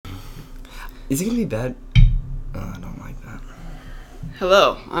Is it gonna be bad? Oh, I don't like that.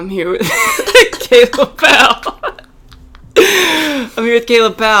 Hello, I'm here with Caleb Powell. I'm here with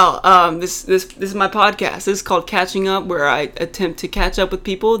Caleb Powell. This is my podcast. This is called Catching Up, where I attempt to catch up with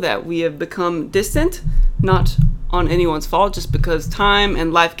people that we have become distant, not on anyone's fault, just because time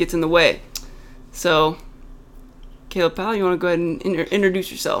and life gets in the way. So, Caleb Powell, you want to go ahead and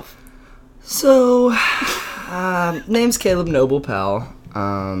introduce yourself? So, name's Caleb Noble Powell.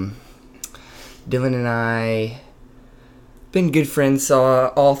 Dylan and I been good friends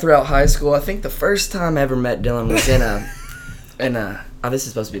all throughout high school. I think the first time I ever met Dylan was in a this is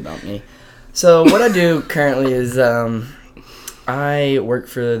supposed to be about me. So what I do currently is I work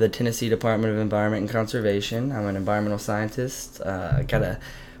for the Tennessee Department of Environment and Conservation. I'm an environmental scientist. I got a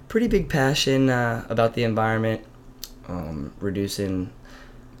pretty big passion about the environment, reducing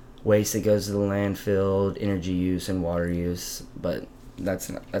waste that goes to the landfill, energy use, and water use. But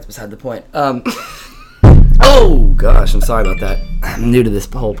that's beside the point. Oh gosh, I'm sorry about that. I'm new to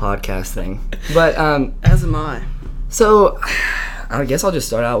this whole podcast thing. But As am I. So I guess I'll just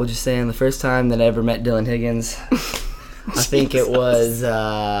start out with just saying the first time that I ever met Dylan Higgins, I think it was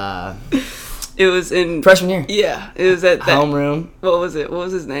It was in freshman year. Yeah, it was at that Homeroom. What was it? What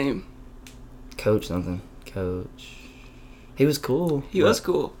was his name? Coach something. Coach. He was cool. He was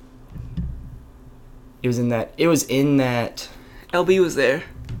cool. It was in that. LB was there.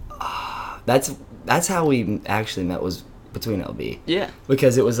 That's how we actually met, was between LB. Yeah.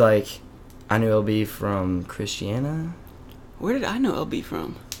 Because it was like, I knew LB from Christiana. Where did I know LB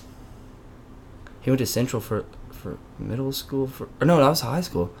from? He went to Central for middle school. No, that was high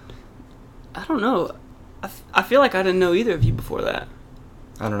school. I don't know. I feel like I didn't know either of you before that.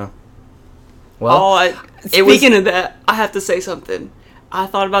 I don't know. Well, speaking of that, I have to say something. I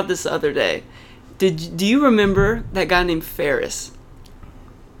thought about this the other day. Do you remember that guy named Ferris?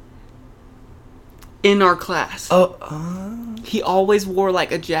 In our class. He always wore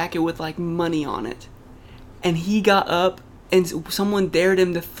like a jacket with like money on it. And he got up and someone dared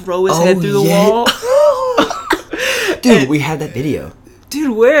him to throw his head through the wall. Dude, we had that video.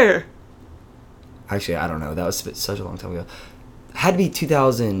 Dude, where? Actually, I don't know. That was such a long time ago. Had to be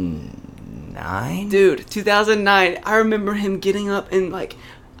 2009? Dude, 2009. I remember him getting up and like...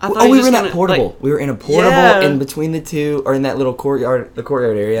 we were in that portable. We were in a portable in between the two, or in that little courtyard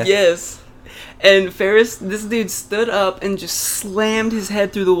area. Yes. And Ferris, this dude stood up and just slammed his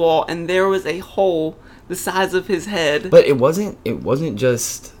head through the wall, and there was a hole the size of his head. But it wasn't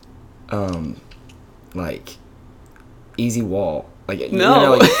just like easy wall. Like no, you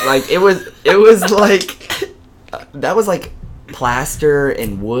know, like it was like that was like plaster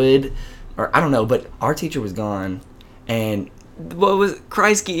and wood, or I don't know. But our teacher was gone, and what was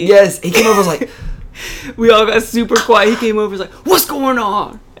Kreisky? Yes, he came over and was like, we all got super quiet. He came over and was like, what's going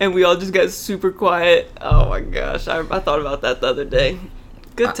on? And we all just got super quiet. Oh my gosh, I thought about that the other day.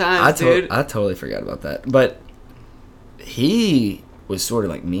 Good times, dude. I totally forgot about that. But he was sort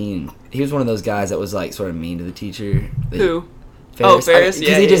of like mean. He was one of those guys that was like sort of mean to the teacher. Who? Ferris. Ferris?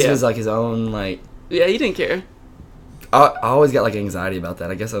 Because he just was like his own like... Yeah, he didn't care. I always got like anxiety about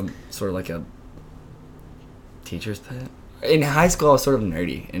that. I guess I'm sort of like a teacher's pet. In high school, I was sort of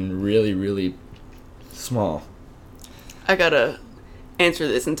nerdy and really, really small. I gotta answer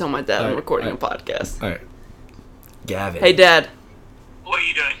this and tell my dad I'm recording a podcast. All right. Gavin. Hey, Dad. What are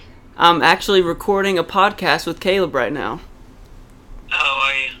you doing? I'm actually recording a podcast with Caleb right now. Oh,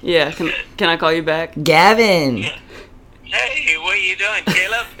 are you? Yeah, can I call you back? Gavin. Yeah. Hey, what are you doing,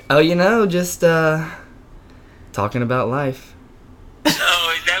 Caleb? Oh, just talking about life.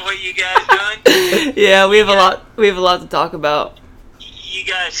 Oh, is that what you guys doing? Yeah, we have a lot to talk about. You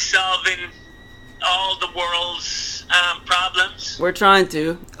guys solving all the world's problems? We're trying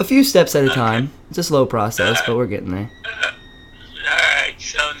to. A few steps at a time. It's a slow process, but we're getting there. Alright,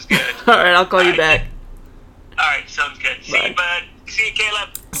 sounds good. Alright, I'll call you back. Alright, sounds good. See you, bud. See you, Caleb.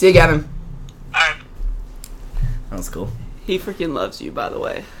 See you, Gavin. Alright. That was cool. He freaking loves you, by the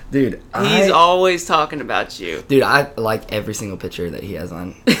way. Dude, he's always talking about you. Dude, I like every single picture that he has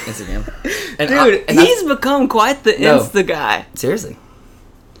on Instagram. He's become quite the Insta guy. Seriously.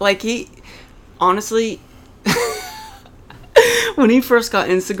 Like, he... Honestly... when he first got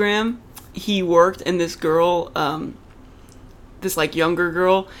Instagram, he worked, and this girl... this like younger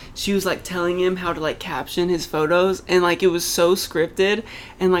girl, she was like telling him how to like caption his photos, and like it was so scripted,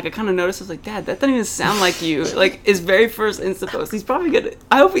 and like I kind of noticed, I was like, Dad, that doesn't even sound like you. Like his very first Insta post, he's probably gonna,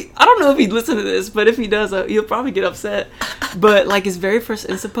 I don't know if he'd listen to this, but if he does, he'll probably get upset. But like his very first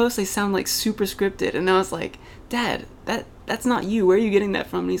Insta post, they sound like super scripted, and I was like, Dad, that's not you. Where are you getting that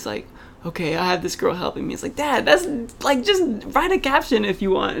from? And he's like, okay, I have this girl helping me. It's like, Dad, that's like, just write a caption if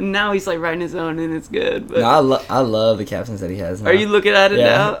you want. And now he's like writing his own, and it's good. But No, I love the captions that he has now. are you looking at it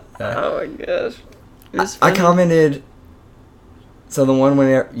now? Yeah. Oh my gosh. I commented. So the one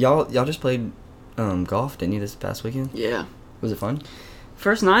when y'all just played golf, didn't you, this past weekend? Yeah. Was it fun?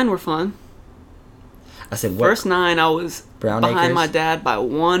 First 9 were fun. I said, what? First 9, I was Brown behind Acres? my dad by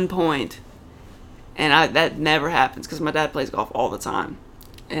 1 point. And that never happens because my dad plays golf all the time.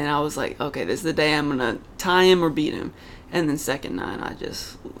 And I was like, okay, this is the day I'm going to tie him or beat him. And then second 9, I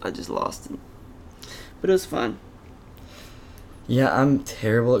just lost him. But it was fun. Yeah, I'm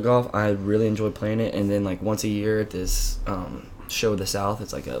terrible at golf. I really enjoy playing it. And then, like, once a year at this Show of the South,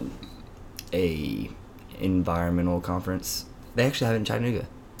 it's like a environmental conference. They actually have it in Chattanooga.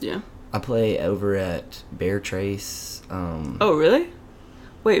 Yeah. I play over at Bear Trace. Oh, really?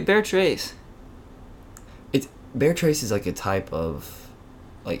 Wait, Bear Trace. Bear Trace is like a type of,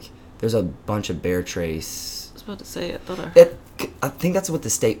 like, there's a bunch of Bear Trace. I was about to say it. I think that's what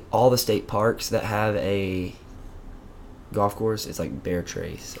all the state parks that have a golf course, it's like Bear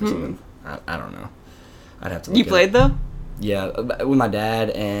Trace or something. I don't know. I'd have to look You played, though? Yeah, with my dad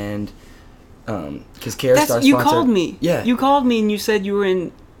and, because Carestar You called me. Yeah. You called me and you said you were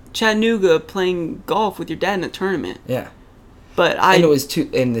in Chattanooga playing golf with your dad in a tournament. Yeah. But And it was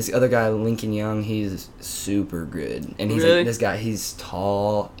and this other guy, Lincoln Young, he's super good. And he's Really? like, this guy, he's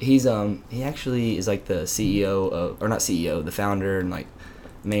tall. He actually is like the CEO of, or not CEO, the founder and like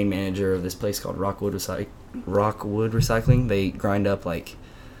main manager of this place called Rockwood Recycling. They grind up like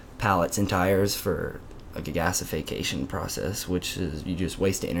pallets and tires for like a gasification process, which is you just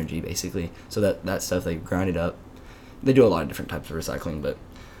waste energy basically. So that stuff, they grind it up. They do a lot of different types of recycling, but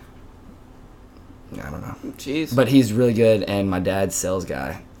I don't know. Jeez. But he's really good, and my dad's sales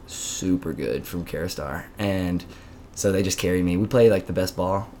guy, super good from Carestar. And so they just carry me. We play like the best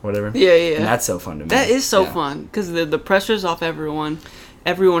ball or whatever. Yeah. And that's so fun to me. That is so Yeah. fun because the pressure's off everyone.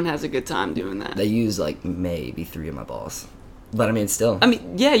 Everyone has a good time doing that. They use like maybe 3 of my balls. But I mean, still. I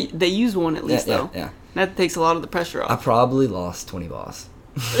mean, yeah, they use one at least, though. Yeah. That takes a lot of the pressure I off. probably lost 20 balls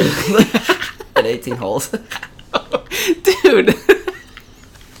at 18 holes. Dude.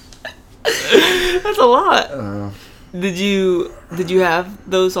 That's a lot. Did you have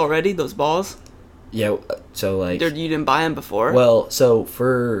those already, those balls? Yeah, so like. Or you didn't buy them before? Well, so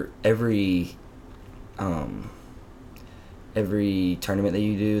for every tournament that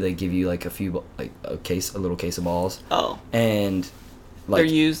you do, they give you like a little case of balls. Oh. And like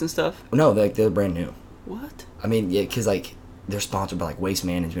They're used and stuff? no, they're brand new. What? I mean, yeah, because like they're sponsored by like Waste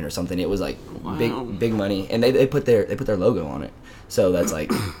Management or something. It was like Wow. big money, and they put their logo on it. So that's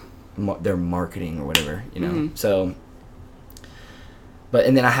like their marketing or whatever, you know. Mm-hmm. So,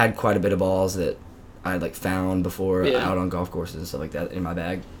 and then I had quite a bit of balls that I had like found before out on golf courses and stuff like that in my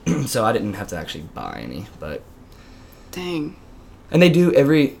bag. So I didn't have to actually buy any, but. Dang. And they do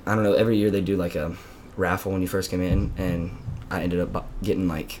every year they do like a raffle when you first come in, and I ended up getting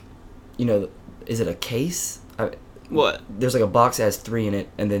like, is it a case? What? There's like a box that has 3 in it,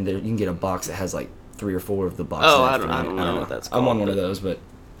 and then you can get a box that has like 3 or 4 of the boxes. Oh, that I have don't 3 in it. know what that's I called. won one of those, but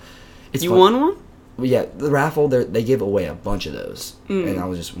it's You fun. won one? Well, yeah, the raffle, they give away a bunch of those, and I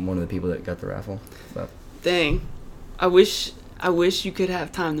was just one of the people that got the raffle. But. Dang. I wish you could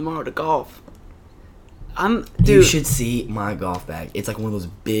have time tomorrow to golf. Dude. You should see my golf bag. It's like one of those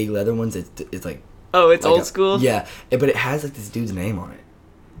big leather ones. It's like. Oh, it's like old school? Yeah, but it has like this dude's name on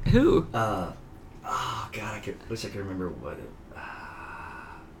it. Who? Oh God, wish I could remember what it.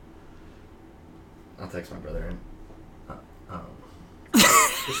 I'll text my brother.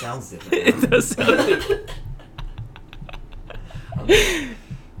 It sounds different. It does sound different.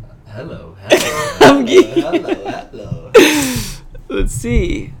 Hello. Let's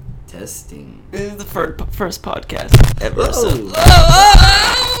see. Testing. This is the first podcast ever. Whoa. So.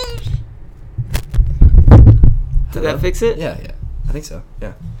 Did that fix it? Yeah. I think so.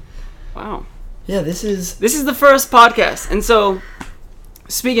 Yeah. Wow. Yeah, this is the first podcast, and so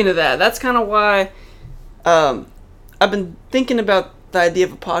speaking of that, that's kind of why I've been thinking about the idea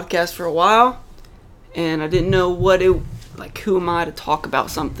of a podcast for a while, and I didn't know who am I to talk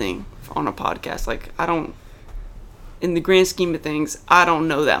about something on a podcast. Like, I don't, in the grand scheme of things, I don't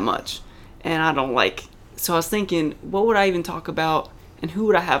know that much, and I don't so I was thinking, what would I even talk about, and who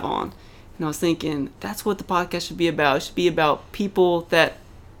would I have on? And I was thinking, that's what the podcast should be about. It should be about people that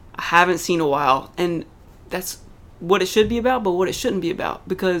I haven't seen in a while, and that's what it should be about, but what it shouldn't be about,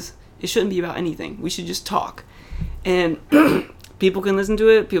 because it shouldn't be about anything. We should just talk, and people can listen to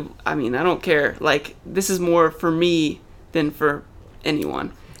it. I don't care. Like, this is more for me than for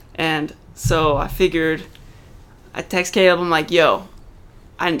anyone, and so I figured, I text Caleb. I'm like, yo,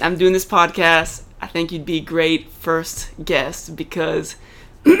 I'm doing this podcast. I think you'd be a great first guest because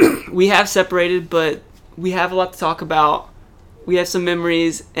we have separated, but we have a lot to talk about. We have some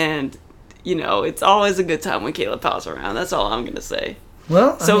memories, and it's always a good time when Caleb Powell's around. That's all I'm gonna say.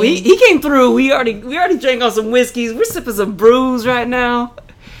 Well, so he came through. We already drank on some whiskeys. We're sipping some brews right now.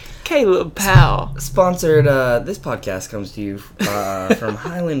 Caleb Powell. Sponsored. This podcast comes to you from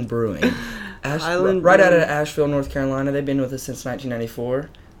Highland Brewing. Highland right out Brewing. of Asheville, North Carolina. They've been with us since 1994.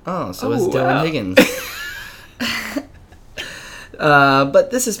 Oh, so is Dylan wow. Higgins.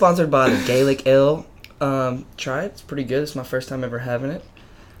 But this is sponsored by the Gaelic Ale. Try it. It's pretty good. It's my first time ever having it.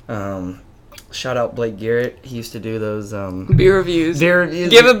 Shout out Blake Garrett. He used to do those beer reviews.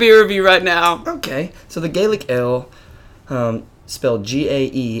 Give a beer review right now. Okay. So the Gaelic Ale, spelled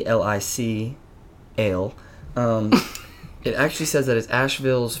Gaelic ale. It actually says that it's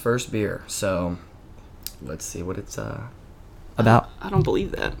Asheville's first beer. So let's see what it's about. I don't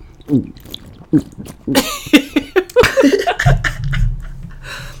believe that.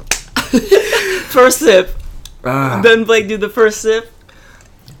 First sip. Doesn't Blake do the first sip?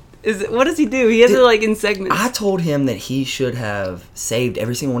 What does he do? He has it like in segments. I told him that he should have saved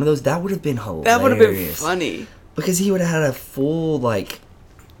every single one of those. That would have been hilarious. That would have been funny. Because he would have had a full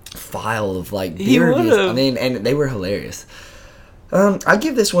file of beer reviews. I mean, and they were hilarious. I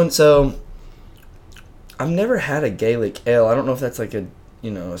give this one. So I've never had a Gaelic ale. I don't know if that's a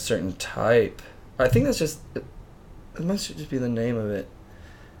certain type. I think that's just it must just be the name of it.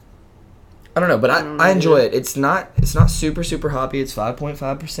 I don't know, but I enjoy it. It's not super super hoppy. It's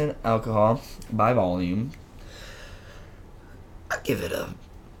 5.5% alcohol by volume. I give it a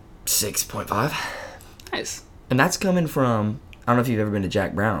 6.5. Nice. And that's coming from, I don't know if you've ever been to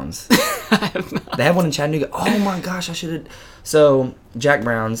Jack Brown's. I have not. They have one in Chattanooga. Oh my gosh, I should have. So Jack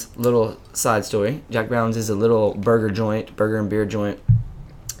Brown's, little side story. Jack Brown's is a little burger and beer joint.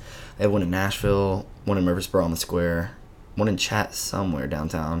 They have one in Nashville, one in Murfreesboro on the square, one in Chat somewhere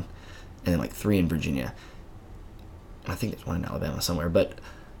downtown, and then 3 in Virginia. I think there's one in Alabama somewhere, but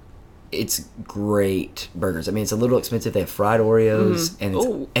it's great burgers. I mean, it's a little expensive. They have fried Oreos,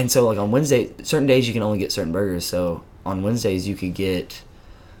 and so on Wednesday, certain days you can only get certain burgers. So on Wednesdays you could get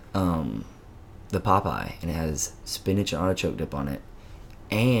the Popeye, and it has spinach and artichoke dip on it,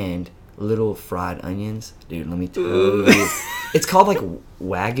 and little fried onions. Dude, let me tell you, it's called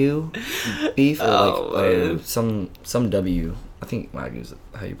Wagyu beef or some W. I think Wagyu is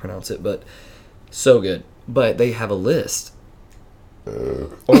how you pronounce it, but so good. But they have a list.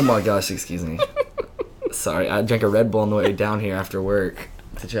 Oh my gosh, excuse me. Sorry, I drank a Red Bull on the way down here after work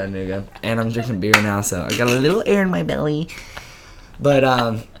to Chattanooga, and I'm drinking beer now, so I got a little air in my belly. But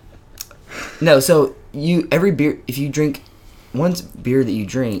no, so every beer, if you drink one beer that you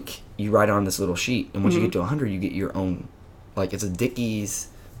drink, you write on this little sheet, and once you get to 100, you get your own. It's a Dickies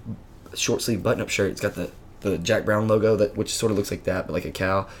short sleeve button up shirt. It's got the Jack Brown logo which sort of looks like that, but like a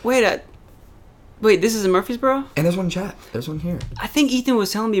cow. Wait, this is in Murfreesboro? And there's one in Chat. There's one here. I think Ethan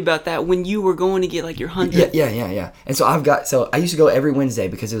was telling me about that when you were going to get your 100. Yeah. And so I used to go every Wednesday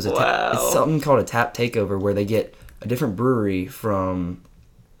because it was it's something called a tap takeover where they get a different brewery from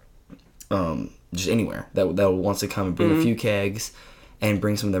just anywhere that wants to come and bring a few kegs and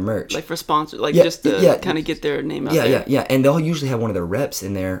bring some of their merch. For sponsors, just to kind of get their name out there. Yeah. And they'll usually have one of their reps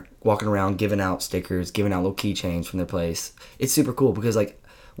in there walking around giving out stickers, giving out little keychains from their place. It's super cool because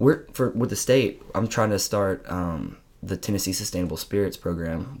with the state, I'm trying to start the Tennessee Sustainable Spirits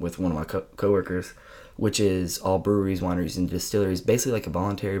program with one of my coworkers, which is all breweries, wineries, and distilleries. Basically, a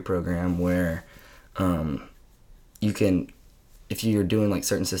voluntary program where you can, if you're doing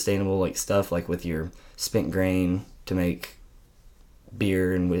certain sustainable stuff, with your spent grain to make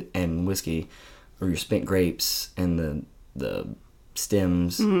beer and whiskey, or your spent grapes and the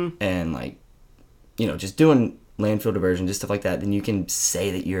stems, and just doing landfill diversion, just stuff like that, then you can say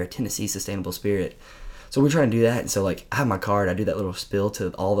that you're a Tennessee Sustainable Spirit. So we're trying to do that, and so I have my card. I do that little spill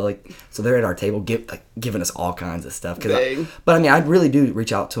to all the so they're at our table, giving us all kinds of stuff. But I mean, I really do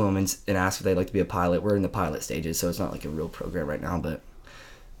reach out to them and ask if they'd like to be a pilot. We're in the pilot stages, so it's not a real program right now, but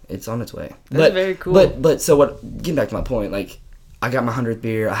it's on its way. That's very cool. But so getting back to my point, I got my 100th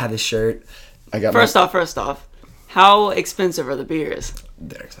beer. I have this shirt. I got first off, how expensive are the beers?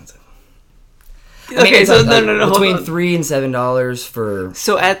 They're expensive. Okay, so no. Between $3 and $7 for.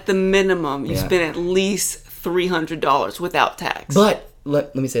 So at the minimum, you spend at least $300 without tax. But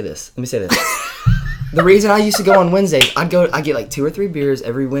let me say this. The reason I used to go on Wednesdays, I get 2 or 3 beers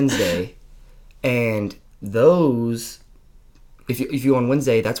every Wednesday, and those, if you on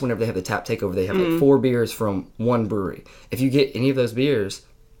Wednesday, that's whenever they have the tap takeover. They have 4 beers from one brewery. If you get any of those beers,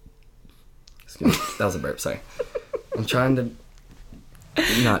 excuse me, that was a burp. Sorry, I'm trying to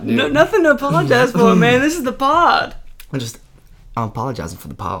Not dude. No, nothing to apologize for, man. This is the pod. I'm apologizing for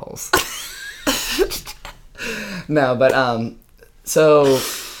the Powells. No, but so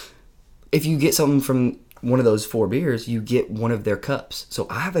if you get something from one of those 4 beers, you get one of their cups. So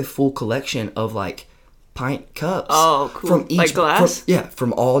I have a full collection of like pint cups. Oh, cool. From each, like glass?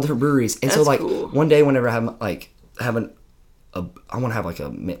 from all different breweries. And That's so like cool. one day whenever I have I want to have like a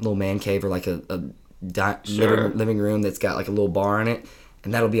little man cave or like a Sure. living room that's got like a little bar in it,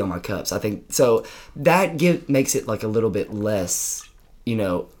 and that'll be on my cups. I think so that makes it like a little bit less,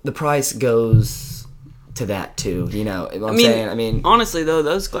 the price goes to that too, what I'm saying? I mean, honestly though,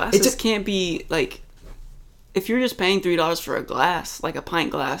 those glasses can't be like, if you're just paying $3 for a glass, like a pint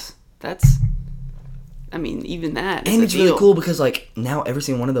glass, that's, I mean, even that is and a it's deal. really cool because like now every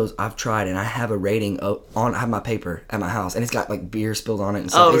single one of those I've tried, and I have a rating I have my paper at my house, and it's got like beer spilled on it and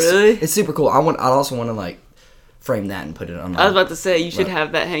stuff. Oh, really? It's super cool. I'd also want to like frame that and put it on. I was about to say, you should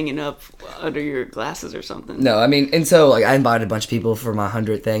have that hanging up under your glasses or something. No, I mean, and so like I invited a bunch of people for my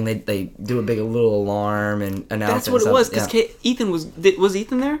 100th thing. They do a big little alarm and announce. That's what it was, because Yeah. Ethan was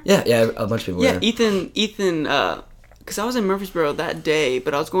Ethan there? Yeah, a bunch of people. Yeah, were there. Ethan, because I was in Murfreesboro that day,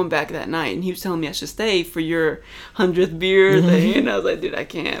 but I was going back that night, and he was telling me I should stay for your 100th beer thing, and I was like, dude, I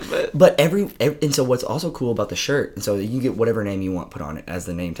can't. But every and so what's also cool about the shirt, and so you get whatever name you want put on it as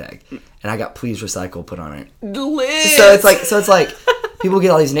the name tag, and I got please recycle put on it. Lit. So it's like people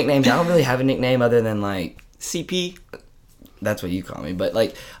get all these nicknames. I don't really have a nickname other than like CP. That's what you call me, but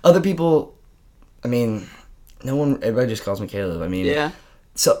like other people, I mean, everybody just calls me Caleb. I mean, Yeah.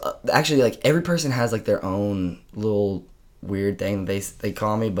 So actually, like every person has like their own little weird thing they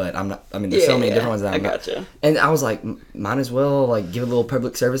call me, but I'm not. I mean, there's so many different ones that I'm not. gotcha. And I was like, might as well like give a little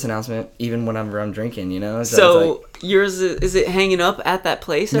public service announcement even whenever I'm drinking, So So it's yours is it hanging up at that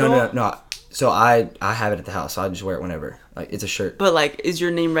place at all? no. So I have it at the house, so I just wear it whenever. Like it's a shirt. But like, is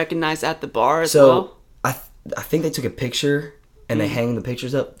your name recognized at the bar as So well? I think they took a picture and they hang the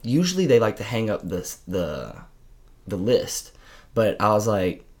pictures up. Usually they like to hang up the list, but I was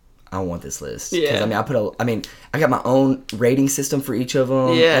like, I want this list. Yeah. Because I got my own rating system for each of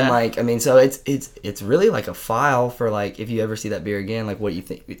them. Yeah. And like, so it's really like a file for like if you ever see that beer again, like what you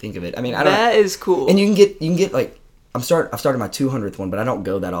think of it. I mean, I don't. That is cool. And you can get like I've started my 200th one, but I don't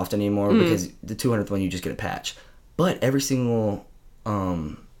go that often anymore because the 200th one you just get a patch. But every single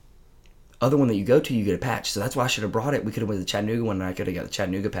other one that you go to, you get a patch. So that's why I should have brought it. We could have went to the Chattanooga one, and I could have got the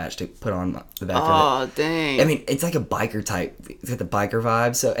Chattanooga patch to put on the back of it. Oh, dang. I mean, it's like a biker type. It's got the biker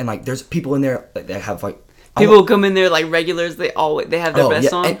vibe. So and like, there's people in there that have like People who come in there like regulars. They have their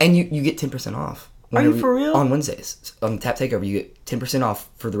best on. and you get 10% off. Are you for real? On Wednesdays on Tap Takeover, you get 10% off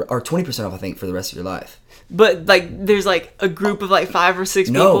or 20% off, I think, for the rest of your life. But like, there's like a group of like 5 or 6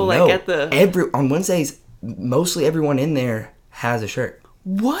 people like at the on Wednesdays. Mostly everyone in there has a shirt.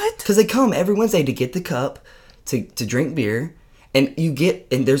 What? Because they come every Wednesday to get the cup, to drink beer, and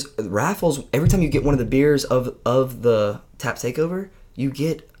there's raffles every time you get one of the beers of the Tap Takeover. You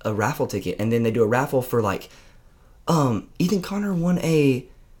get a raffle ticket, and then they do a raffle for like, Ethan Connor won a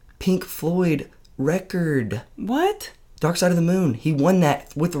Pink Floyd record. What? Dark Side of the Moon. He won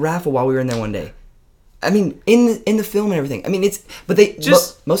that with the raffle while we were in there one day. I mean, in the film and everything. I mean, most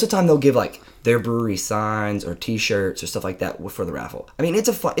of the time they'll give like their brewery signs or T-shirts or stuff like that for the raffle. I mean, it's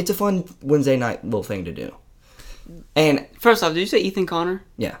a fun Wednesday night little thing to do. And First off, did you say Ethan Connor?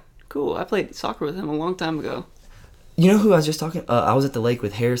 yeah, Cool. I played soccer with him a long time ago. you know who I was just talking? I was at the lake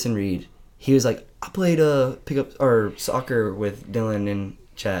with Harrison Reed. He was like, I played pickup or soccer with Dylan in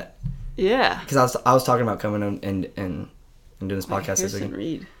chat Yeah. because I was talking about coming and doing this podcast this Harrison weekend.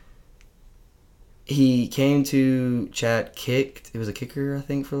 Reed. He came to chat, kicked. It was a kicker, I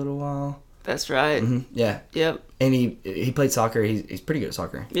think, for a little while. That's right. Yeah. Yep. And he played soccer. He's pretty good at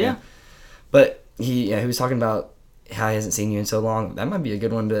soccer. Yeah. But he was talking about how he hasn't seen you in so long. That might be a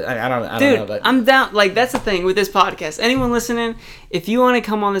good one to. I don't Dude, know. But I'm down. Like, that's the thing with this podcast. Anyone listening, if you want to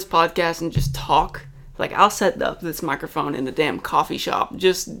come on this podcast and just talk, like, I'll set up this microphone in the damn coffee shop,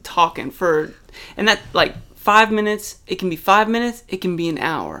 just talking and that, like, 5 minutes. It can be 5 minutes. It can be an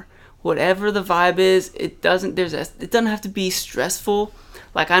hour. Whatever the vibe is, it doesn't have to be stressful.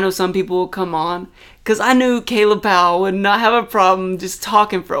 Like, I know some people will come on, because I knew Caleb Powell would not have a problem just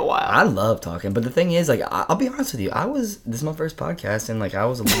talking for a while. I love talking. But the thing is, like, I'll be honest with you. This is my first podcast, and like, I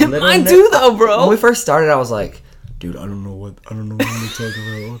was a little. Mine too, though, bro. When we first started, I was like, dude, I don't know what to talk about.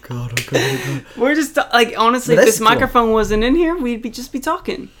 Oh god, oh god. We're just like, honestly, But if this that's cool. microphone wasn't in here, we'd just be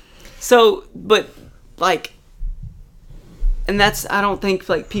talking. So, but like, and that's, I don't think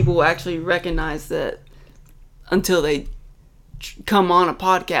like people will actually recognize that until they come on a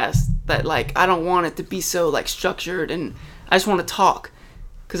podcast, that like, I don't want it to be so like structured, and I just want to talk.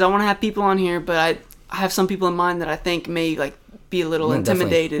 because I want to have people on here, but I have some people in mind that I think may like be a little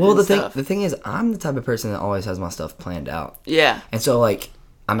intimidated. Well, the stuff. thing is, I'm the type of person that always has my stuff planned out. Yeah. And so like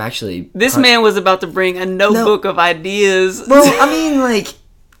I'm actually this man was about to bring a notebook of ideas. Well, I mean, like,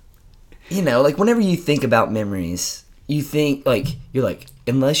 you know, like whenever you think about memories, you think like you're like,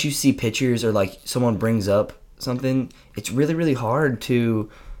 unless you see pictures or like someone brings up something, it's really, really hard to.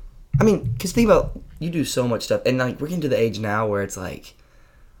 I mean, because think about, you do so much stuff, and like we're getting to the age now where it's like,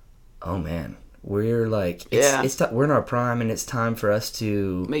 oh man, we're like, we're in our prime, and it's time for us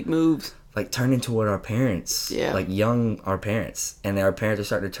to make moves, like turn into what our parents, like our parents, and our parents are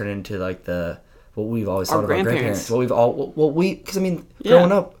starting to turn into like what we've always thought of our grandparents, because I mean,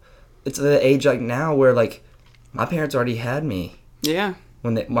 growing up, it's the age like now where like my parents already had me. Yeah.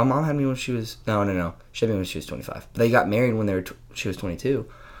 My mom had me when she was no, she had me when she was 25. They got married when she was 22.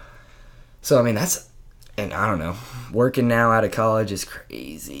 So, I mean, and I don't know, working now out of college is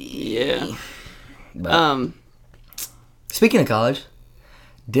crazy. Yeah. But, speaking of college,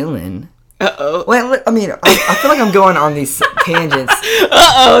 Dylan. Uh-oh. Well, I mean, I feel like I'm going on these tangents.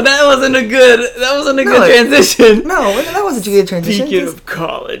 Uh-oh, that wasn't a good transition. No, that wasn't a good transition. Speaking of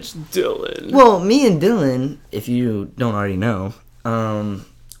college, Dylan. Well, me and Dylan, if you don't already know,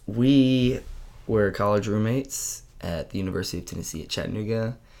 we were college roommates at the University of Tennessee at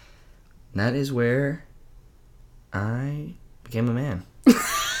Chattanooga. And that is where I became a man.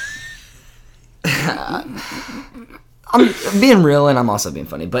 I'm being real and I'm also being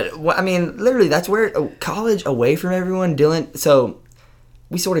funny. But, I mean, literally, that's where college, away from everyone, Dylan. So,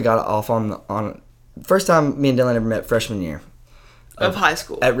 we sort of got off on first time me and Dylan ever met freshman year. Of high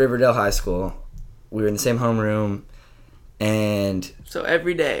school. At Riverdale High School. We were in the same homeroom. And... So,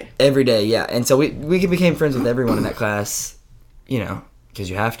 every day. Every day, yeah. And so, we became friends with everyone in that class, you know, because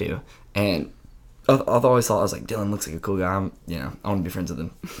you have to. And I've always thought, I was like, Dylan looks like a cool guy. I want to be friends with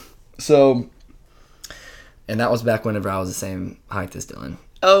him. So, and that was back whenever I was the same height as Dylan.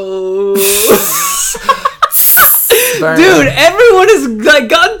 Oh. Dude, everyone has like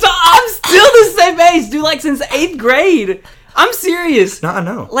gotten to, I'm still the same age, dude, like since 8th grade. I'm serious. No, I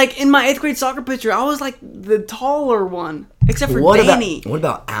know. Like in my 8th grade soccer picture, I was like the taller one. Except for Danny. What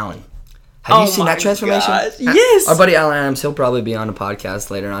about Alan? Have you seen that transformation? Gosh. Yes. Our buddy Alan Adams, he'll probably be on a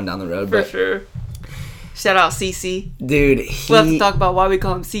podcast later on down the road. For sure. Shout out CC. Dude, we'll have to talk about why we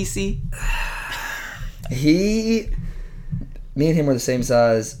call him CC. Me and him were the same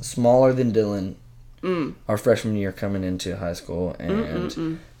size, smaller than Dylan. Our freshman year coming into high school.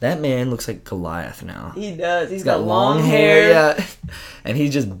 And that man looks like Goliath now. He does. He's got long hair. Yeah. And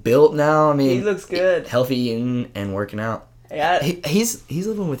he's just built now. I mean, he looks good. Healthy eating and working out. Yeah. He's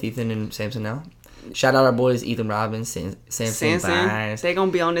living with Ethan and Samson now. Shout out our boys Ethan Robbins, Samson. They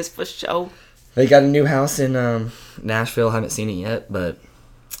gonna be on this for sure. They got a new house in Nashville. Haven't seen it yet, but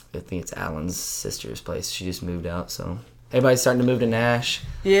I think it's Alan's sister's place. She just moved out, so everybody's starting to move to Nash.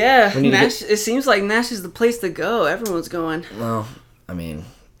 Yeah, Nash. It seems like Nash is the place to go. Everyone's going. Well, I mean,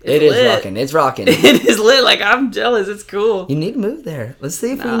 it is rocking. It's rocking. It is lit. Like, I'm jealous. It's cool. You need to move there. Let's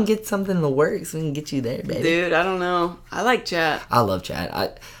see if we can get something in the works. We can get you there, baby. Dude, I don't know. I like chat. I love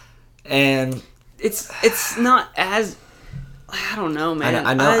chat. And it's not as, I don't know, man.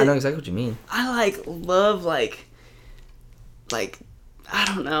 I know exactly what you mean. I love I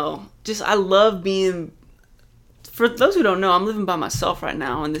don't know. Just I love being. For those who don't know, I'm living by myself right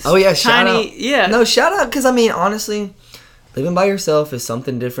now in this. Oh yeah, shout out. Yeah. No, shout out, because I mean, honestly, living by yourself is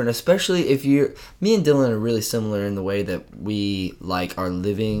something different, especially if me and Dylan are really similar in the way that we like our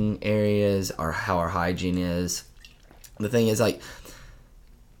living areas, how our hygiene is. The thing is, like,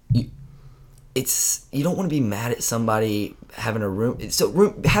 you don't want to be mad at somebody having a room.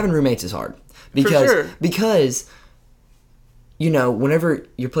 Having roommates is hard because you know, whenever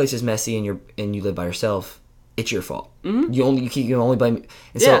your place is messy and you live by yourself, it's your fault. Mm-hmm. You can only blame.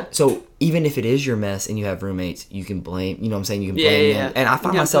 And so even if it is your mess and you have roommates, you can blame. You know what I'm saying? You can blame them. And I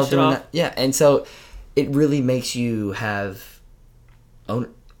find myself doing that. Yeah, and so it really makes you have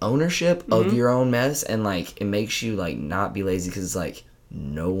ownership of your own mess, and like it makes you like not be lazy, because it's like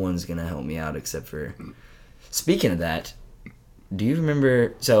no one's gonna help me out except for. Speaking of that, do you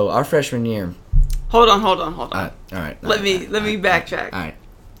remember? So our freshman year. Hold on. All right. Let me backtrack. All right.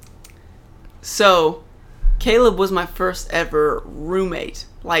 So, Caleb was my first ever roommate.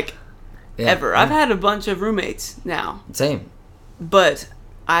 Ever. Yeah. I've had a bunch of roommates now. Same. But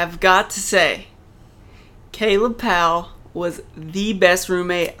I've got to say, Caleb Powell was the best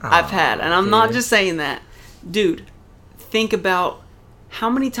roommate I've had. And I'm not just saying that. Dude, think about how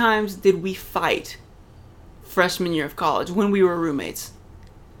many times did we fight freshman year of college when we were roommates?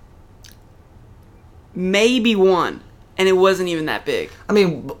 Maybe one. and it wasn't even that big. I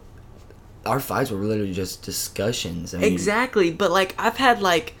mean, our fights were literally just discussions. I mean, Exactly, but like I've had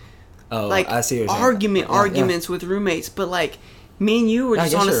like I see what you're saying. arguments with roommates, but like me and you were I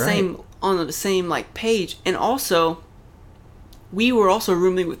just guess on the you're same right. on the same like page, and also we were also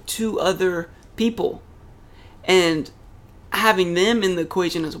rooming with 2 other people, and having them in the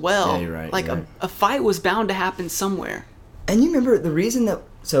equation as well. Yeah, you're right, Like you're right. a fight was bound to happen somewhere. And you remember the reason that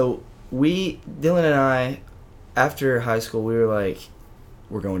Dylan and I, after high school, we were like,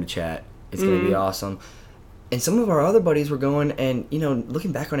 we're going to chat. It's going to be awesome. And some of our other buddies were going, and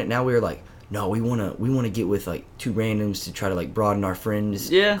looking back on it now, we were like, no, we want to get with like 2 randoms to try to like broaden our friends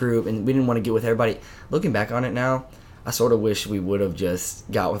group, and we didn't want to get with everybody. Looking back on it now, I sort of wish we would have just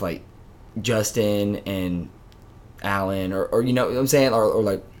got with like Justin and Alan, or you know what I'm saying, or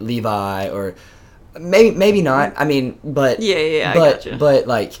like Levi, or maybe not. I mean, but I but gotcha. but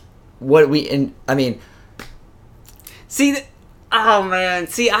like what we and I mean, See, oh man,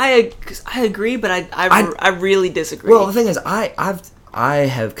 see, I agree, but I really disagree. well, the thing is, I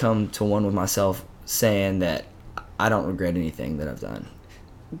have come to one with myself saying that I don't regret anything that I've done,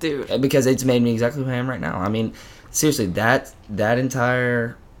 dude. because it's made me exactly who I am right now. I mean, seriously, that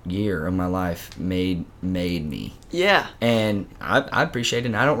entire year of my life made me, Yeah. and I appreciate it,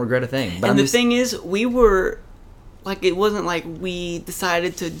 and I don't regret a thing. But And I'm the thing is, we were like, it wasn't like we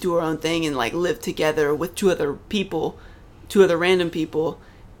decided to do our own thing and like live together with 2 other people, 2 other random people,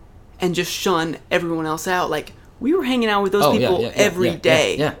 and just shun everyone else out. Like, we were hanging out with those people every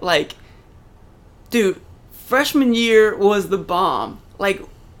day. Yeah. Like, dude, freshman year was the bomb. Like,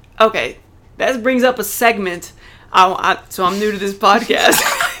 okay, that brings up a segment. So I'm new to this podcast.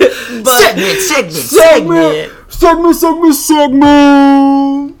 But segment.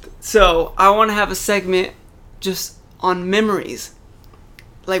 So I want to have a segment just on memories,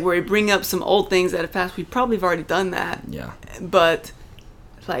 like where we bring up some old things that have passed. We probably have already done that. Yeah. But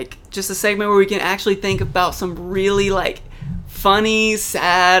like just a segment where we can actually think about some really like funny,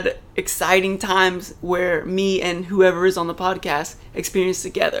 sad, exciting times where me and whoever is on the podcast experienced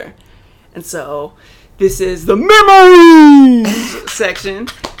together. And so this is the memories section.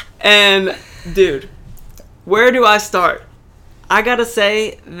 And dude, where do I start? I gotta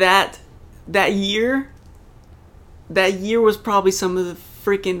say that year was probably some of the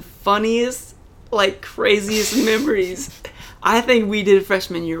freaking funniest, like craziest memories. I think we did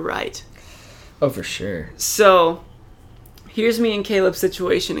freshman year right. Oh, for sure. So here's me and Caleb's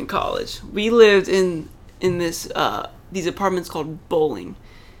situation in college. We lived in this these apartments called Bowling.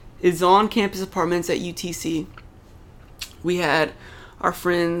 It's on campus apartments at UTC. We had our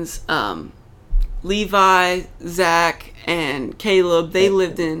friends Levi, Zach, and Caleb. They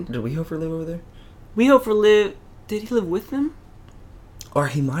lived in. Did Wehofer live over there? Wehofer lived. Did he live with them? Or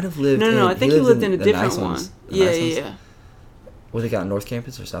he might have lived. No. I think he lived in a the different nice one. ones. The Yeah, nice yeah, ones? yeah. What, they got North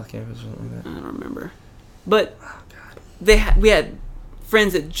Campus or South Campus or something like that? I don't remember. But Oh God. we had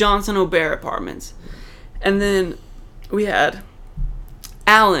friends at Johnson O'Bear Apartments, and then we had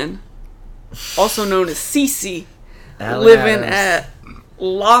Alan, also known as Cece, Alan living Adams. at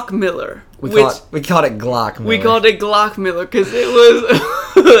Lockmiller. We called it Glock Miller. We called it Glockmiller because it was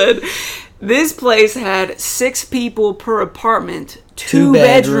hood. This place had 6 people per apartment, 2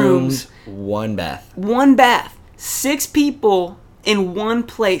 bedrooms, 1 bath. 1 bath, 6 people in one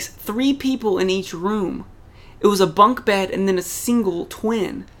place, 3 people in each room. It was a bunk bed and then a single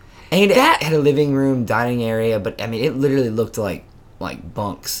twin. And it had a living room, dining area, but I mean, it literally looked like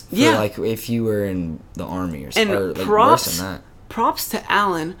bunks. For like if you were in the army or something. And Or like worse than that. props to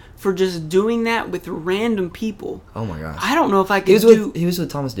Alan for just doing that with random people. Oh my gosh. I don't know if I could He was with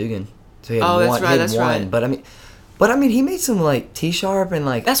Thomas Dugan. So he had Oh, one. that's right. But I mean, he made some like T-sharp and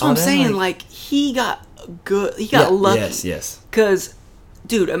like. That's what all I'm that, saying. Like he got good. He got lucky. Yes. Because,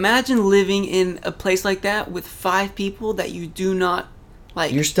 dude, imagine living in a place like that with 5 people that you do not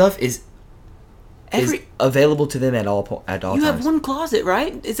like. Your stuff is available to them at all times. You have one closet,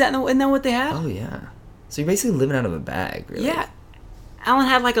 right? Isn't that what they have? Oh yeah. So you're basically living out of a bag, really. Yeah. Alan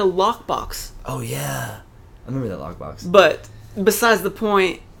had like a lockbox. Oh yeah. I remember that lockbox. But besides the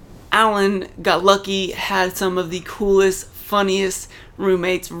point, Alan got lucky, had some of the coolest, funniest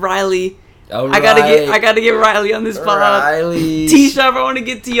roommates. Riley. Oh, I gotta get Riley on this pod. Riley. T-Sharp, I want to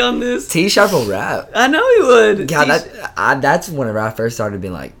get T on this. T-Sharp will rap. I know he would. God, that's whenever I first started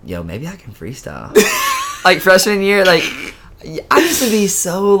being like, yo, maybe I can freestyle. Like freshman year, like I used to be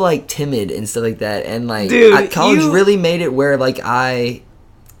so like timid and stuff like that, and like Dude, college really made it where like I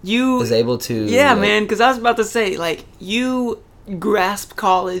was able to. Yeah, like, man. Because I was about to say, like, you grasped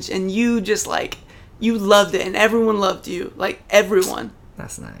college and you just like you loved it, and everyone loved you, like everyone.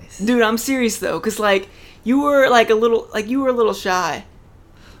 That's nice. Dude, I'm serious though, cause like you were a little shy,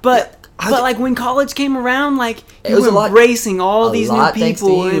 but like when college came around, like you were embracing all these new people. Thanks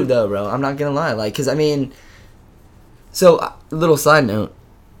to you, though, bro. I'm not gonna lie, like, cause I mean, so little side note.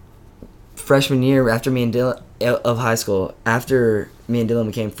 Freshman year, after me and Dylan of high school, after me and Dylan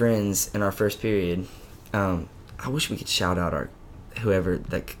became friends in our first period, I wish we could shout out whoever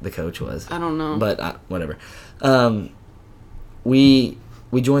the coach was. I don't know, but whatever. We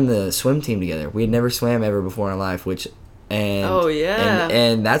joined the swim team together. We had never swam ever before in our life,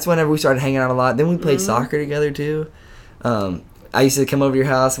 and that's whenever we started hanging out a lot. Then we played soccer together too. I used to come over to your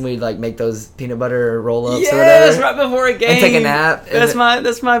house and we'd like make those peanut butter roll-ups or whatever. Yes, right before a game. And take a nap.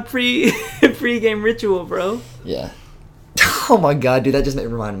 That's my pre-game ritual, bro. Yeah. Oh my god, dude, that just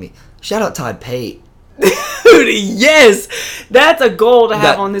reminded me. Shout out Todd Pate. Dude, yes! That's a goal to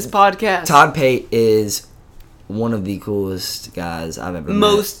have on this podcast. Todd Pate is one of the coolest guys I've ever met.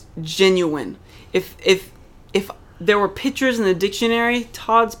 Most genuine. If there were pictures in the dictionary,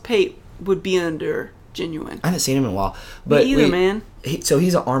 Todd's Pate would be under genuine. I haven't seen him in a while. But Me either, man. So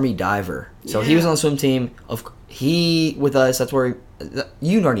he's an Army diver. So he was on the swim team. He, with us, that's where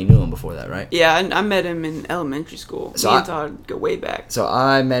you already knew him before that, right? Yeah, I met him in elementary school. Me and Todd go way back. So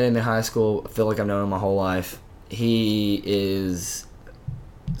I met him in high school. I feel like I've known him my whole life. He is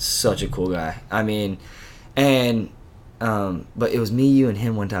such a cool guy. I mean, but it was me, you, and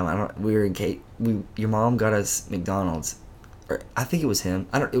him one time. We were in Kate. Your mom got us McDonald's, or I think it was him.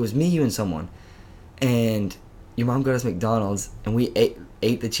 It was me, you, and someone, and your mom got us McDonald's, and we ate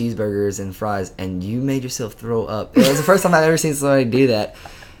the cheeseburgers and fries, and you made yourself throw up. It was the first time I've ever seen somebody do that.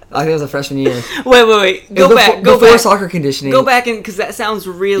 I think it was a freshman year. Wait. Go back. Before soccer conditioning. Go back, because that sounds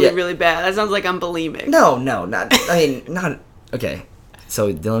really bad. That sounds like I'm bulimic. No, not. I mean, not. Okay,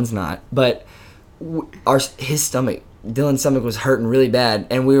 so Dylan's not, but Dylan's stomach was hurting really bad,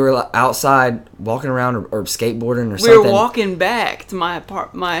 and we were outside walking around or skateboarding or something. We were walking back to my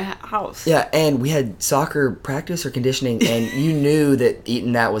house. Yeah, and we had soccer practice or conditioning, and you knew that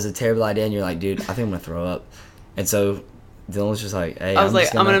eating that was a terrible idea, and you're like, dude, I think I'm gonna throw up. And so Dylan was just like, hey, I'm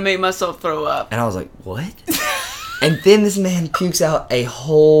gonna make myself throw up. And I was like, what? And then this man pukes out a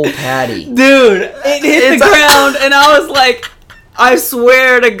whole patty. Dude, it hit the ground, and I was like, I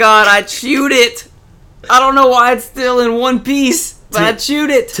swear to God, I chewed it. I don't know why it's still in one piece, but I chewed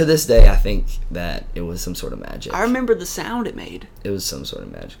it. To this day, I think that it was some sort of magic. I remember the sound it made. It was some sort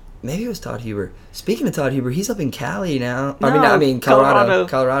of magic. Maybe it was Todd Huber. Speaking of Todd Huber, he's up in Cali now. No,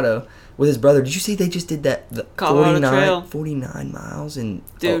 Colorado. With his brother. Did you see they just did the 49 miles in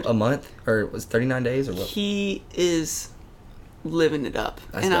a month? Or it was 39 days or what? He is living it up.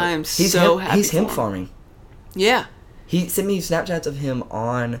 That's and dope. I am so happy. He's hemp farming. Yeah. He sent me Snapchats of him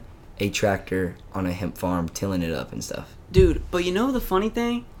on a tractor on a hemp farm, tilling it up and stuff. Dude, but you know the funny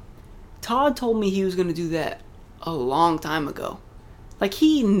thing? Todd told me he was going to do that a long time ago. Like,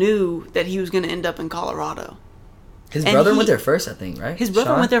 he knew that he was going to end up in Colorado. His brother went there first, I think, right? His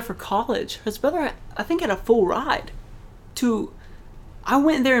brother went there for college. His brother, I think, had a full ride to... I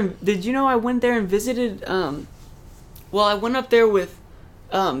went there and... Did you know I went there and visited... I went up there with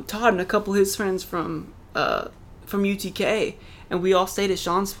Todd and a couple of his friends from UTK, and we all stayed at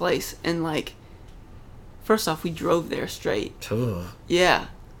Sean's place, and, like... First off, we drove there straight. Ooh. Yeah.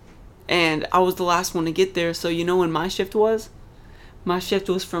 And I was the last one to get there, so you know when my shift was? My shift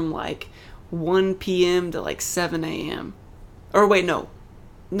was from, like, 1 p.m. to, like, 7 a.m. Or, wait, no,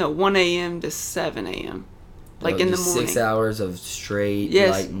 1 a.m. to 7 a.m. Like, in the morning. 6 hours of straight,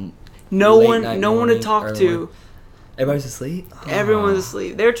 yes. like, no one to talk to. Everybody's asleep? Everyone's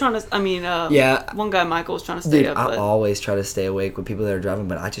asleep. They're trying to, yeah. One guy, Michael, was trying to stay up. I always try to stay awake with people that are driving,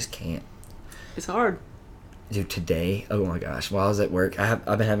 but I just can't. It's hard. Dude, today, oh my gosh, while I was at work, I've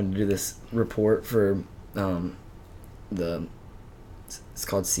been having to do this report for it's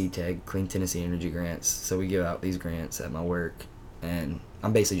called CTEG, Clean Tennessee Energy Grants. So we give out these grants at my work, and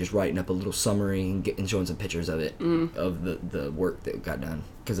I'm basically just writing up a little summary and showing some pictures of it, of the work that got done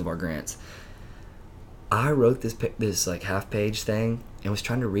because of our grants. I wrote this like half-page thing and was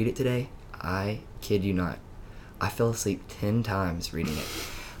trying to read it today. I kid you not, I fell asleep 10 times reading it.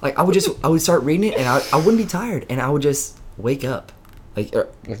 Like, I would start reading it, and I wouldn't be tired, and I would just wake up, like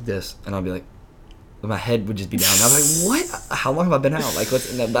this, and I'll be like, my head would just be down. And I was like, what? How long have I been out? Like,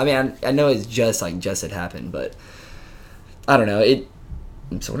 what's? I mean, I know it's just had happened, but I don't know. It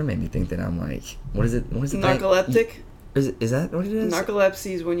sort of made me think that I'm like, what is it? What is it? Narcoleptic? Is that what it is?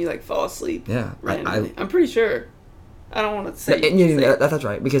 Narcolepsy is when you, like, fall asleep. Yeah. I'm pretty sure. I don't want to say. That's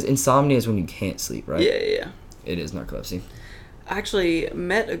right, because insomnia is when you can't sleep, right? Yeah. It is narcolepsy. I actually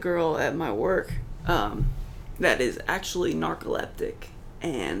met a girl at my work that is actually narcoleptic.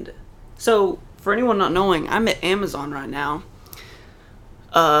 And so, for anyone not knowing, I'm at Amazon right now.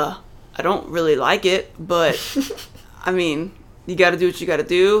 I don't really like it, but I mean, you got to do what you got to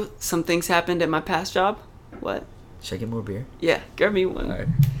do. Some things happened at my past job. What? Should I get more beer? Yeah, grab me one. All right.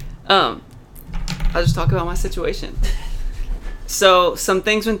 I'll just talk about my situation. So, some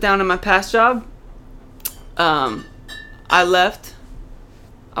things went down in my past job. I left.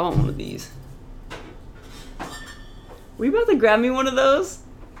 I want one of these. Were you about to grab me one of those?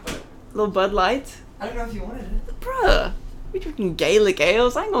 Little Bud Light? I don't know if you wanted it. Bruh, we drinking Gaelic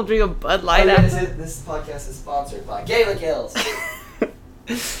ales? I ain't gonna drink a Bud Light after. This podcast is sponsored by Gaelic Ales.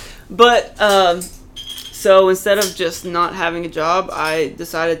 But, so instead of just not having a job, I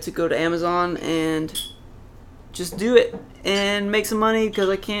decided to go to Amazon and just do it and make some money because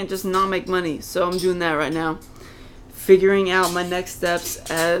I can't just not make money. So I'm doing that right now. Figuring out my next steps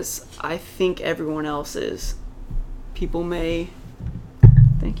as I think everyone else is. People may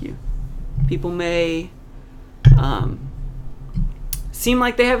seem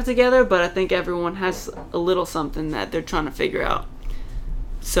like they have it together, but I think everyone has a little something that they're trying to figure out.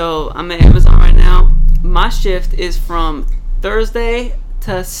 So I'm at Amazon right now. My shift is from Thursday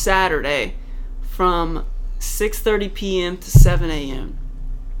to Saturday from 6:30 p.m. to 7 a.m.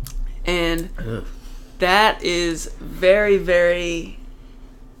 And that is very, very,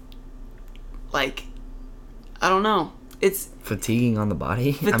 like, I don't know. It's fatiguing on the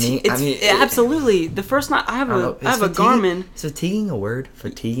body. Absolutely. The first night I have a Garmin. Is fatiguing a word?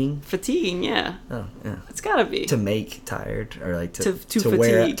 Fatiguing. Fatiguing, yeah. Oh, yeah. It's gotta be to make tired or like to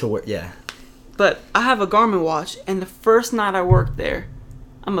fatigue. wear. Yeah. But I have a Garmin watch, and the first night I worked there,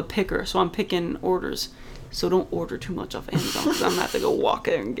 I'm a picker, so I'm picking orders. So don't order too much off Amazon because I'm gonna have to go walk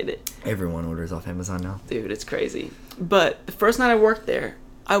there and get it. Everyone orders off Amazon now. Dude, it's crazy. But the first night I worked there,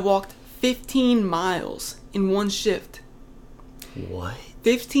 I walked 15 miles in one shift. What?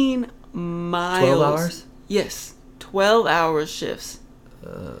 15 miles. 12 hours? Yes. 12 hour shifts.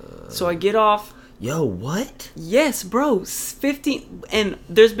 So I get off. Yo, what? Yes, bro. 15. And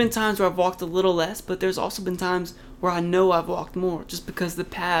there's been times where I've walked a little less, but there's also been times where I know I've walked more just because the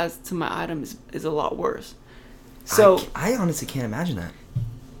paths to my item is a lot worse. So I honestly can't imagine that.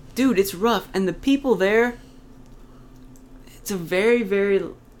 Dude, it's rough. And the people there, it's a very, very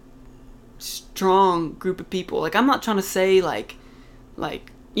strong group of people. Like, I'm not trying to say like,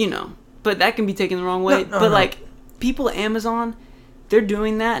 you know, but that can be taken the wrong way. No. Like, people at Amazon, they're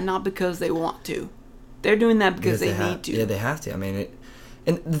doing that not because they want to. They're doing that because they need to. Yeah, they have to. I mean,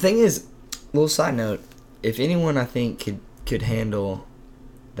 and the thing is, little side note, if anyone I think could handle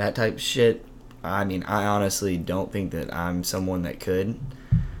that type of shit, I mean, I honestly don't think that I'm someone that could.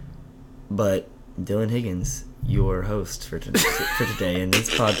 But Dylan Higgins, your host for today in this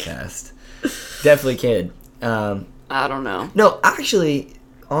podcast, definitely could. I don't know. No, actually,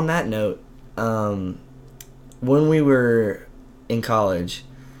 on that note, when we were in college,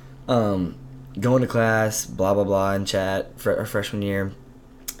 going to class, blah, blah, blah, and chat for our freshman year,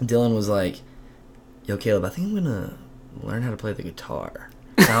 Dylan was like, yo, Caleb, I think I'm going to learn how to play the guitar.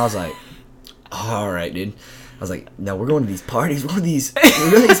 And I was like, all right, dude. I was like, no, we're going to these parties. We're going to these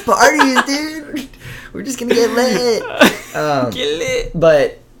parties, dude. We're just going to get lit. Get lit.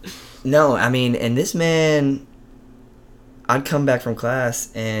 But, no, I mean, and this man, I'd come back from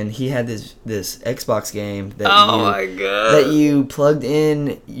class, and he had this Xbox game that my God. that you plugged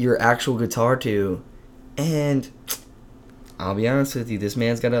in your actual guitar to, and I'll be honest with you, this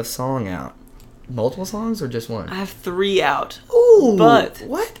man's got a song out. Multiple songs or just one? I have 3 out. Ooh, but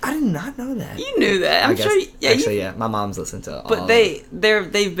what? I did not know that. You knew that. I'm sure. Yeah. My mom's listened to all. But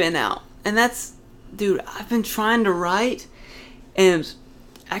they've been out, and that's, dude. I've been trying to write, and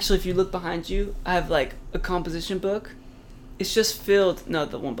actually, if you look behind you, I have like a composition book. It's just filled. No,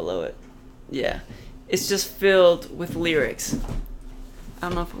 the one below it. Yeah, it's just filled with lyrics. I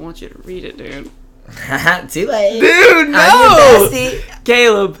don't know if I want you to read it, dude. Too late, dude. No,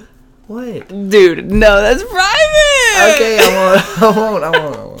 Caleb. What? Dude, no, that's private. Okay, I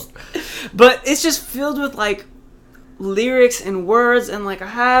won't. But it's just filled with like lyrics and words, and like I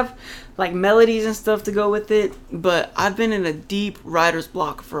have like melodies and stuff to go with it. But I've been in a deep writer's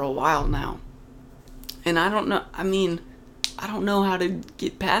block for a while now, and I don't know. I mean, I don't know how to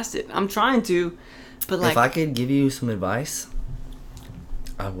get past it. I'm trying to, but like, if I could give you some advice,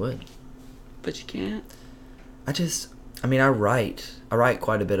 I would. But you can't. I write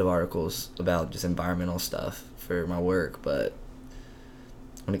quite a bit of articles about just environmental stuff for my work, but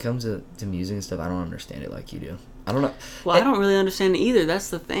when it comes to music and stuff, I don't understand it like you do. I don't know. Well, I don't really understand it either. That's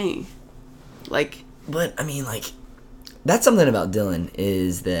the thing. Like, but I mean, like, that's something about Dylan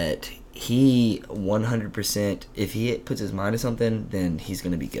is that he 100%, if he puts his mind to something, then he's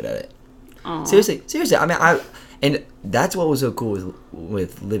going to be good at it. Aw. Seriously. I mean, and that's what was so cool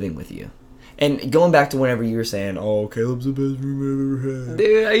with living with you. And going back to whenever you were saying, oh, Caleb's the best roommate I've ever had.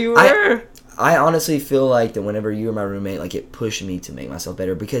 Dude, you were. I honestly feel like that whenever you were my roommate, like, it pushed me to make myself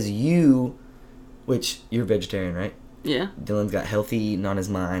better because which you're vegetarian, right? Yeah. Dylan's got healthy eating on his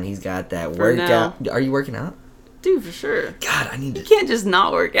mind. He's got that For workout. now. Are you working out? Dude, for sure. God, I need to. You can't just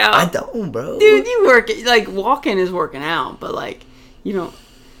not work out. I don't, bro. Dude, you work, like, walking is working out, but, like, you know.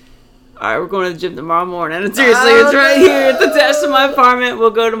 Alright, we're going to the gym tomorrow morning. And seriously, it's right here. It's attached to my apartment. We'll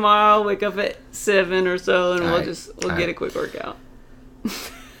go tomorrow, wake up at 7 or so, and we'll get a quick workout.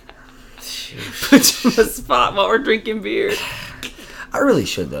 Put you on the spot while we're drinking beer. I really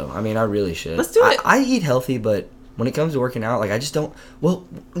should, though. I mean, I really should. Let's do it. I eat healthy, but when it comes to working out, like, I just don't. Well,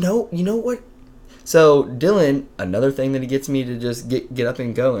 no, you know what? So, Dylan, another thing that he gets me to just get up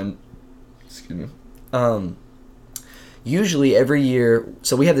and go, and excuse me. Usually every year,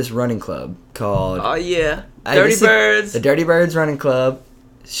 so we have this running club called. Oh yeah, Dirty Birds. The Dirty Birds Running Club.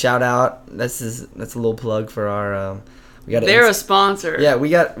 Shout out. That's a little plug for our. They're a sponsor.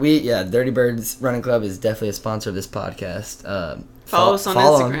 Yeah, Dirty Birds Running Club is definitely a sponsor of this podcast. Follow us on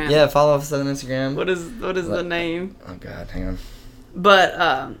Instagram. Yeah, follow us on Instagram. What is the name? Oh God, hang on.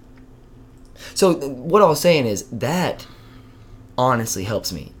 But so what I was saying is that honestly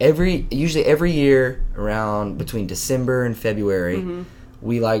helps me. Usually every year around between December and February,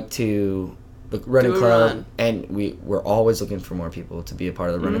 we like to running club, and we're always looking for more people to be a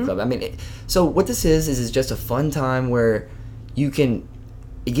part of the running club. I mean, so what this is just a fun time where it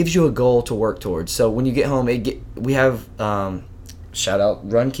gives you a goal to work towards. So when you get home, we have shout out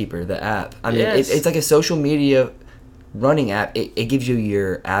Runkeeper, the app. I mean, it's like a social media running app. It gives you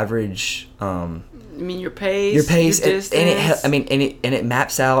your average. I mean, your pace, your distance. and it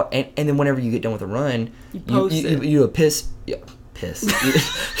maps out, and then whenever you get done with a run, you do a piss.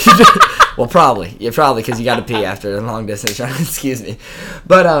 Well, probably because you got to pee after a long distance run. Excuse me,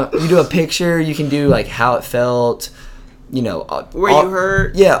 but you do a picture. You can do like how it felt, you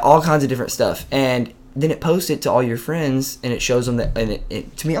hurt. Yeah, all kinds of different stuff, and then it posts it to all your friends, and it shows them that. And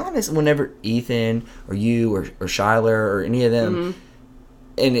it to be honest, whenever Ethan or you or Shyler or any of them.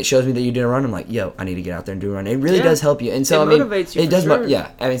 And it shows me that you did a run. I'm like, yo, I need to get out there and do a run. It really does help you, and so it motivates you. It does. Sure. Yeah,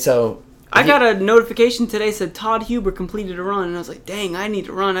 I mean, so I got a notification today said Todd Huber completed a run, and I was like, dang, I need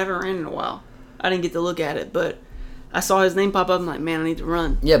to run. I haven't ran in a while. I didn't get to look at it, but I saw his name pop up. I'm like, man, I need to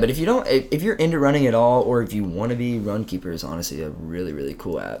run. Yeah, but if you're into running at all, or if you want to be, Runkeeper is honestly a really, really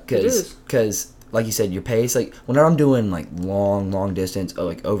cool app. Because like you said, your pace, like whenever I'm doing like long distance,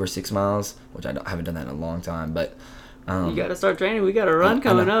 like over 6 miles, which I haven't done that in a long time, but. You got to start training. We got a run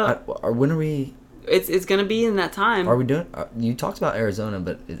coming up. When are we? It's going to be in that time. Are we doing? You talked about Arizona,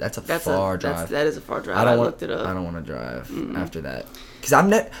 but that's a far drive. That is a far drive. I looked it up. I don't want to drive after that because I'm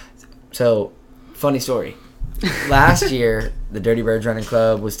not. So, funny story. Last year, the Dirty Birds Running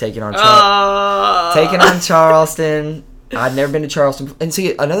Club was taking on Charleston. I'd never been to Charleston, and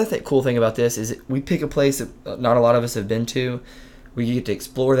see another cool thing about this is we pick a place that not a lot of us have been to. We get to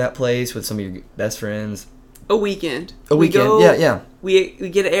explore that place with some of your best friends. A weekend. Yeah. We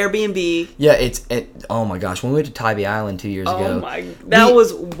get an Airbnb. Yeah, oh my gosh. When we went to Tybee Island 2 years ago. Oh my, that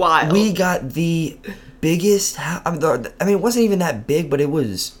was wild. We got the biggest house. I mean, it wasn't even that big, but it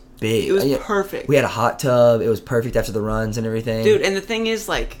was big. It was perfect. We had a hot tub. It was perfect after the runs and everything. Dude, and the thing is,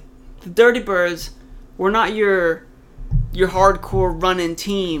 like, the Dirty Birds, we're not your hardcore running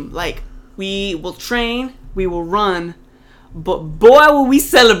team. Like, we will train, we will run, but boy, will we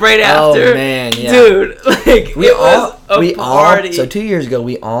celebrate after. Oh, man, yeah. Dude, like, it was a party. So 2 years ago,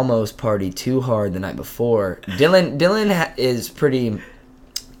 we almost partied too hard the night before. Dylan is pretty...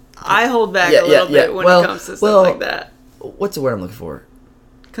 I hold back a little bit when it comes to stuff like that. What's the word I'm looking for?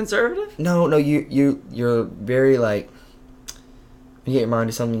 Conservative? No, you're very, like... You get your mind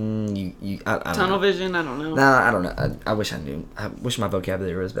to something, I don't Tunnel know. vision? I don't know. Nah, I don't know. I wish I knew. I wish my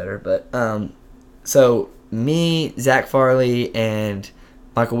vocabulary was better. But, so... Me, Zach Farley, and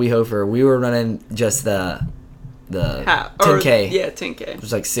Michael Wehofer, we were running just the 10K. Yeah, 10K. It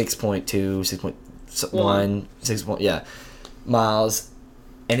was like 6.2, 6.1, 6. Miles,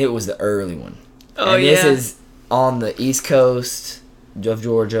 and it was the early one. Oh, and this is on the East Coast of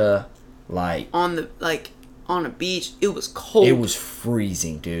Georgia, on a beach. It was cold. It was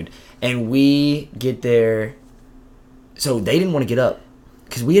freezing, dude. And we get there, so they didn't want to get up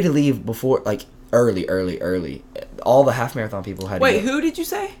because we had to leave before, like. Early. All the half marathon people had to Wait, who did you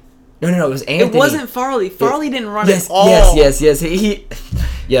say? No, it was Anthony. It wasn't Farley. Farley didn't run at all. Yes.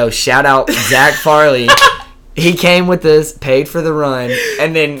 Yo, shout out Zach Farley. He came with us, paid for the run,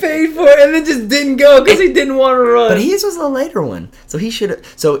 and then paid for it, and then just didn't go because he didn't want to run. But his was a later one, so he should have.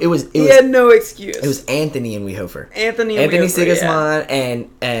 So he had no excuse. It was Anthony and Weehofer. Anthony Sigismund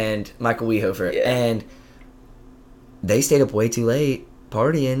and Michael Weehofer, and they stayed up way too late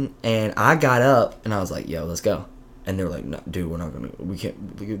partying, and I got up and I was like, "Yo, let's go." And they were like, "No, dude, we're not gonna. We can't."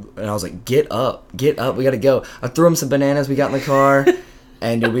 And I was like, "Get up, we gotta go." I threw him some bananas. We got in the car.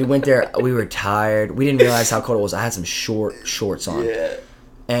 And dude, we went there. We were tired. We didn't realize how cold it was. I had some shorts on. Yeah.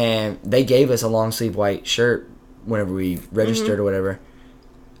 And they gave us a long sleeve white shirt whenever we registered or whatever.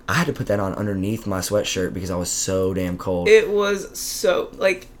 I had to put that on underneath my sweatshirt because I was so damn cold. It was so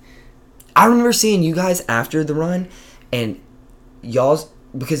like. I remember seeing you guys after the run, and y'all's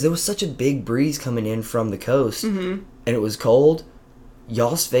because there was such a big breeze coming in from the coast, and it was cold.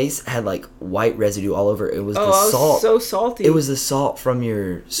 Y'all's face had like white residue all over. It was the salt. So salty. It was the salt from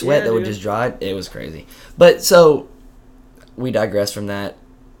your sweat that would just dry. It was crazy. But so we digress from that.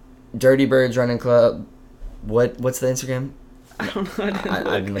 Dirty Birds Running Club. What's the Instagram? I don't know.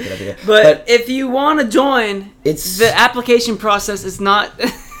 I didn't look it up either. But if you want to join, it's the application process is not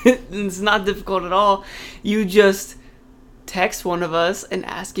it's not difficult at all. You just text one of us and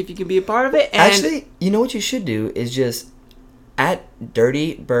ask if you can be a part of it. And actually, you know what you should do is just at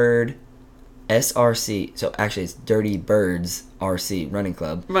Dirty Bird SRC. So actually, it's Dirty Birds RC Running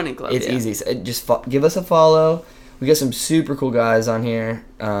Club. It's easy. So just give us a follow. We got some super cool guys on here.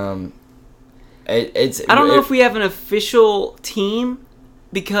 I don't know if we have an official team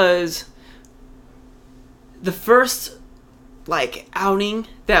because the first like outing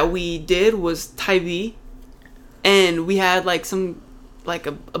that we did was Tybee, and we had like some like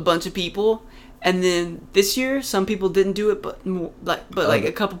a bunch of people. And then this year, some people didn't do it, but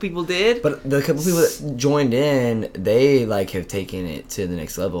a couple people did. But the couple people that joined in, they like have taken it to the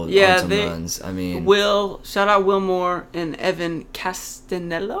next level on some runs. I mean, shout out Wilmore and Evan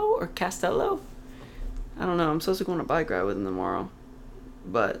Castello. I don't know. I'm supposed to go on a bike ride with them tomorrow,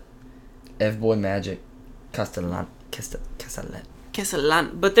 but F-Boy Magic, Castellan.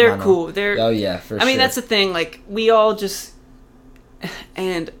 But they're cool. They're for sure. I mean, that's the thing. Like we all just.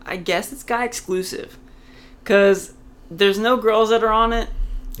 And I guess it's guy exclusive because there's no girls that are on it.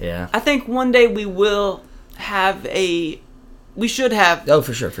 Yeah. I think one day we should have. Oh,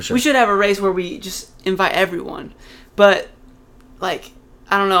 for sure. We should have a race where we just invite everyone. But, like,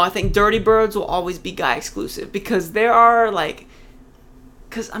 I don't know. I think Dirty Birds will always be guy exclusive because there are, like.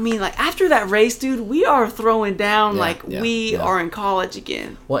 Because, I mean, like, after that race, dude, we are throwing down we are in college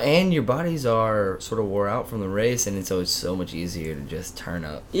again. Well, and your bodies are sort of wore out from the race, and it's always so much easier to just turn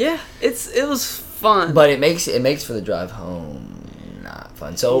up. Yeah, it was fun. But it makes for the drive home not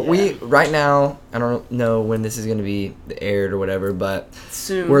fun. So we, right now, I don't know when this is going to be aired or whatever, but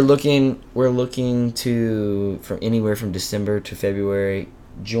soon. We're looking to, from anywhere from December to February,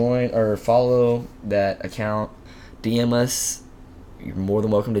 join or follow that account, DM us. You're more than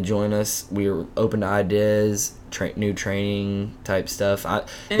welcome to join us. We're open to ideas, new training type stuff.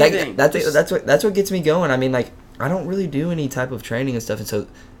 That's what gets me going. I mean, like, I don't really do any type of training and stuff, and so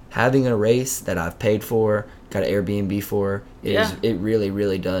having a race that I've paid for, got an Airbnb for, it really,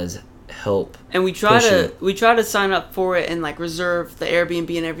 really does help. And we try to sign up for it and like reserve the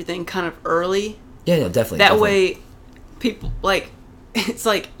Airbnb and everything kind of early. Yeah, definitely. That way, people like. It's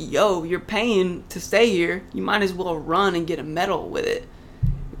like, yo, you're paying to stay here. You might as well run and get a medal with it.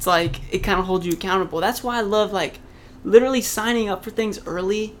 It's like, it kind of holds you accountable. That's why I love, like, literally signing up for things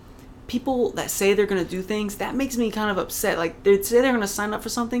early. People that say they're going to do things, that makes me kind of upset. Like, they say they're going to sign up for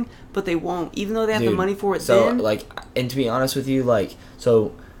something, but they won't, even though they have the money for it then. So, like, and to be honest with you, like,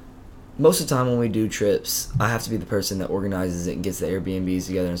 so most of the time when we do trips, I have to be the person that organizes it and gets the Airbnbs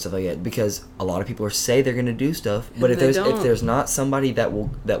together and stuff like that, because a lot of people say they're going to do stuff, but if there's not somebody that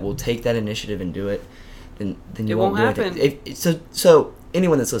will take that initiative and do it, then you won't do happen. Anything. So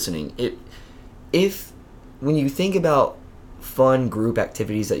anyone that's listening, if when you think about fun group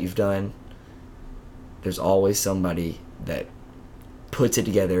activities that you've done, there's always somebody that puts it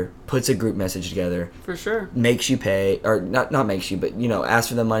together, puts a group message together. For sure. Makes you pay, or not makes you, but, asks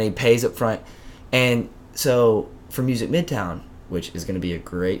for the money, pays up front. And so for Music Midtown, which is going to be a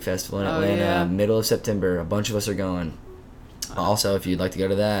great festival in Atlanta, middle of September, a bunch of us are going. Also, if you'd like to go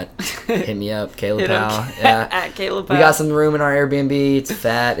to that, hit me up, Caleb Powell. At Caleb Powell. We got some room in our Airbnb. It's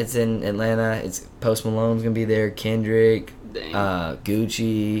fat. It's in Atlanta. It's Post Malone's going to be there, Kendrick,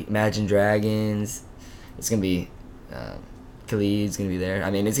 Gucci, Imagine Dragons. It's going to be... Khalid's gonna be there. I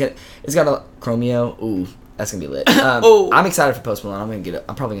mean, it's got a Chromeo. Ooh, that's gonna be lit. I'm excited for Post Malone.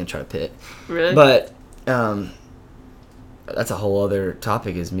 I'm probably gonna try to pit. Really? But that's a whole other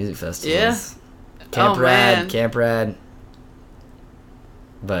topic. Is music festivals. Yeah. Camp Oh, Rad, man. Camp Rad.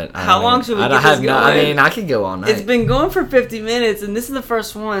 But How long should we I get have this no, I going? mean, I could go all night. It's been going for 50 minutes, and this is the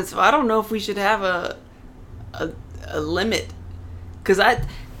first one, so I don't know if we should have a limit. Because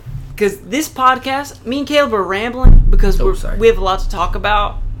this podcast, me and Caleb are rambling because sorry. we have a lot to talk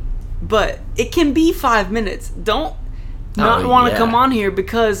about, but it can be 5 minutes. Don't not want to yeah. come on here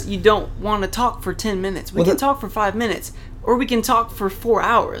because you don't want to talk for 10 minutes. We can talk for 5 minutes, or we can talk for 4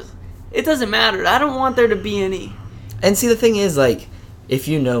 hours. It doesn't matter. I don't want there to be any. And see, the thing is, like, if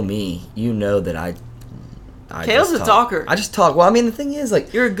you know me, you know that I Caleb's just a talker. I just talk. Well, I mean, the thing is,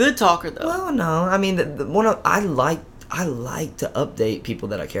 like, You're a good talker, though. well, no, I mean, I like to update people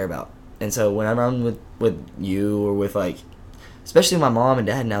that I care about, and so whenever I'm with you or with, like, especially my mom and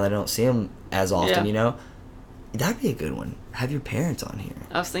dad, now that I don't see them as often, Yeah. you know, that'd be a good one. Have your parents on here.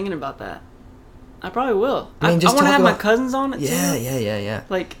 I was thinking about that. I probably will. I mean, just want to talk have my about- cousins on it too. Yeah.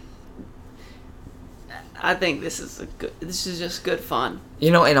 Like, I think this is just good fun.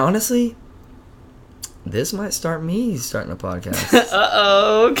 You know, and honestly, this might start me starting a podcast.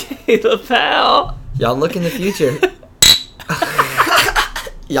 Uh-oh, Caleb Powell. Y'all look in the future.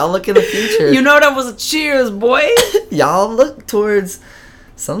 Y'all look in the future. You know that was a cheers, boy. Y'all look towards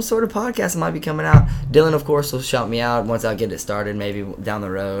some sort of podcast that might be coming out. Dylan, of course, will shout me out once I get it started, maybe down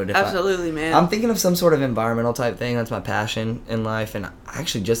the road. Absolutely, man. I'm thinking of some sort of environmental type thing. That's my passion in life. And I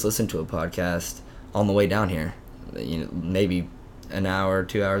actually just listened to a podcast on the way down here, you know, maybe an hour,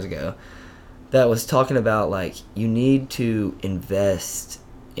 2 hours ago, that was talking about, like, you need to invest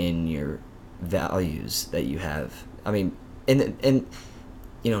in your values that you have. I mean, and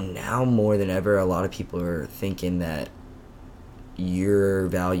you know, now more than ever, a lot of people are thinking that your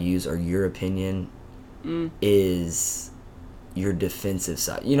values or your opinion is your defensive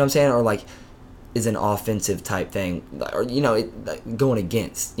side. You know what I'm saying? Or, like, is an offensive type thing, or, you know, like, going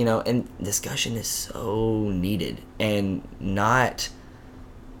against, you know, and discussion is so needed, and not,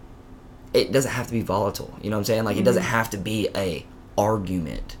 it doesn't have to be volatile, you know what I'm saying? Like, it doesn't have to be a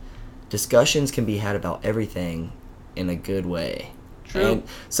argument. Discussions can be had about everything in a good way. True. And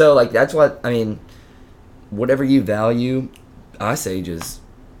so, like, that's what, I mean, whatever you value, I say just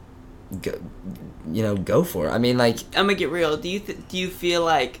go for it. I mean, like, I'm gonna get real. Do you feel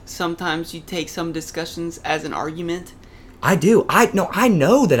like sometimes you take some discussions as an argument? I do. I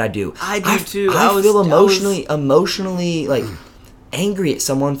know that I do. I do too. I feel emotionally like angry at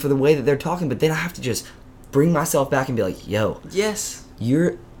someone for the way that they're talking, but then I have to just bring myself back and be like, yo, Yes.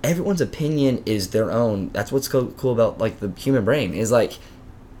 everyone's opinion is their own. That's what's cool about, like, the human brain is, like,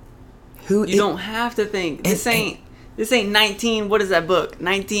 You don't have to think. This ain't 19. What is that book?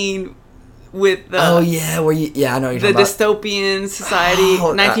 19 with the oh yeah, I know what you're the talking about. dystopian society.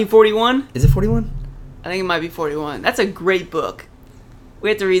 Oh, 1941. Is it 41? I think it might be 41. That's a great book. We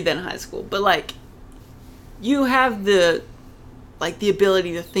had to read that in high school. But, like, you have the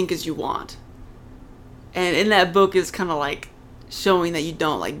ability to think as you want. And in that book is kind of like showing that you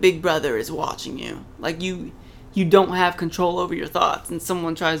don't, like, Big Brother is watching you. Like, you don't have control over your thoughts, and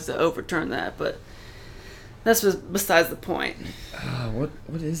someone tries to overturn that, but that's besides the point. What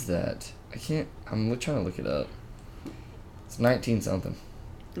is that? I can't. I'm trying to look it up. It's 19 something.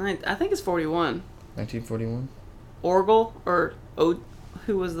 I think it's 41. 1941. Orgel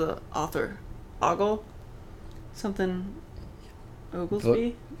who was the author? Ogle? Something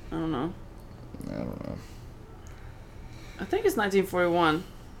Oglesby? I don't know. I don't know. I think it's 1941.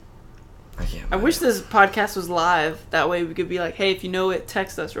 I can't. I wish this podcast was live. That way we could be like, hey, if you know it,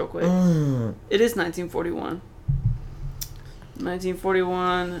 text us real quick. It is 1941.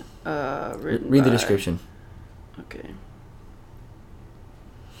 1941. Read the description. Okay.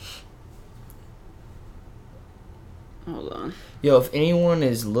 Hold on. Yo, if anyone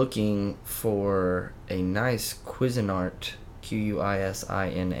is looking for a nice Cuisinart,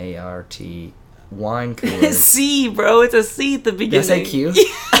 Quisinart wine cooler. C, bro. It's a C at the beginning. Did I say Q?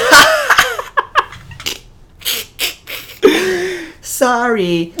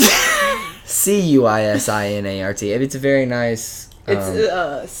 Sorry. Cuisinart. It's a very nice.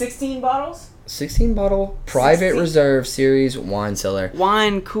 It's 16 bottles? 16 bottle private 16? reserve series wine cellar.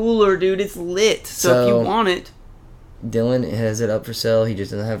 Wine cooler, dude. It's lit. So if you want it. Dylan has it up for sale. He just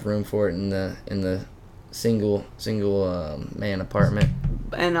doesn't have room for it in the single man apartment.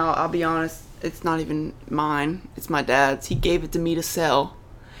 And I'll be honest, it's not even mine. It's my dad's. He gave it to me to sell.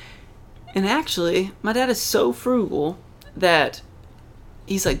 And actually, my dad is so frugal that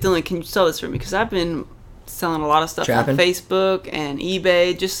he's like, Dylan, can you sell this for me? Because I've been selling a lot of stuff Trapping? on Facebook and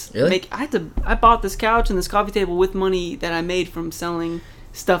eBay. Just Really? I bought this couch and this coffee table with money that I made from selling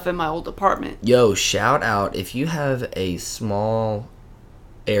stuff in my old apartment. Yo, shout out if you have a small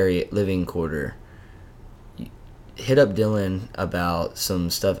area living quarter hit up Dylan about some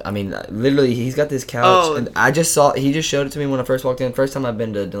stuff. I mean, literally, he's got this couch. Oh. And he just showed it to me when I first walked in. First time I've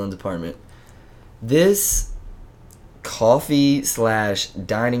been to Dylan's apartment. This coffee /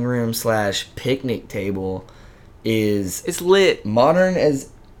 dining / picnic table is... It's lit. Modern as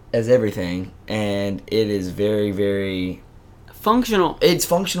everything. And it is very, very... Functional. It's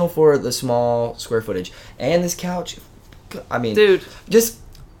functional for the small square footage. And this couch, I mean... Dude. Just...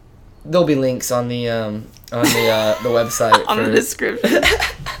 There'll be links on the website on the description.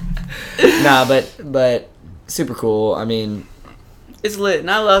 Nah, but super cool. I mean, it's lit and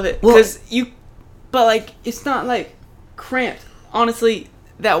I love it but like it's not like cramped. Honestly,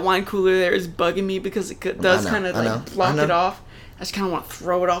 that wine cooler there is bugging me because it does kind of like block it off. I just kind of want to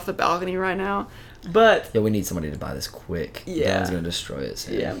throw it off the balcony right now. But yeah, we need somebody to buy this quick. Yeah, Dylan's gonna destroy it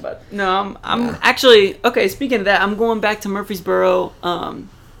soon. Yeah, but no, I'm actually okay. Speaking of that, I'm going back to Murfreesboro.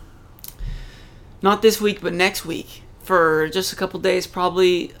 Not this week, but next week for just a couple days,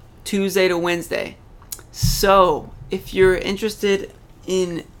 probably Tuesday to Wednesday. So, if you're interested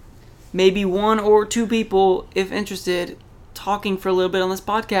in maybe 1 or 2 people, if interested, talking for a little bit on this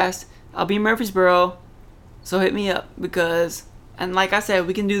podcast, I'll be in Murfreesboro. So hit me up because, and like I said,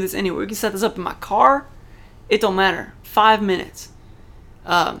 we can do this anywhere. We can set this up in my car. It don't matter. 5 minutes.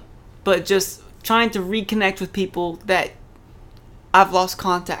 But just trying to reconnect with people that I've lost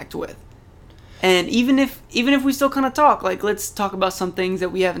contact with. And even if we still kind of talk, like, let's talk about some things that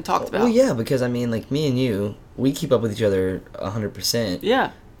we haven't talked about. Well, yeah, because, I mean, like, me and you, we keep up with each other 100%. Yeah.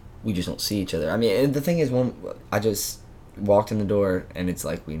 We just don't see each other. I mean, the thing is, I just walked in the door, and it's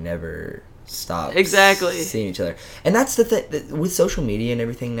like we never stopped seeing each other. And that's the thing, with social media and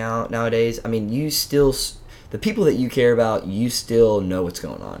everything nowadays, I mean, you still... The people that you care about, you still know what's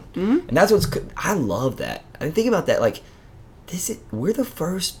going on. Mm-hmm. And that's I love that. I mean, think about that, like... We're the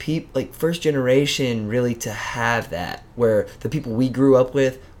first generation really to have that, where the people we grew up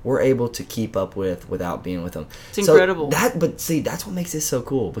with, we're able to keep up with without being with them. It's incredible. But see, that's what makes this so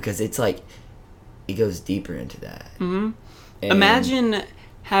cool, because it's like, it goes deeper into that. Mm-hmm. Imagine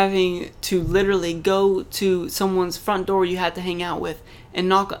having to literally go to someone's front door you had to hang out with and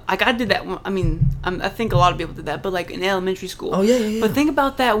knock. Like, I did that. I mean, I think a lot of people did that, but like in elementary school. Oh, yeah. But think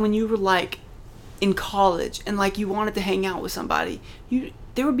about that when you were like, in college and like you wanted to hang out with somebody,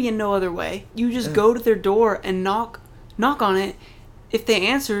 there would be no other way. You just go to their door and knock on it. If they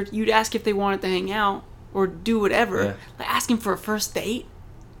answered, you'd ask if they wanted to hang out or do whatever. Yeah. Like asking for a first date.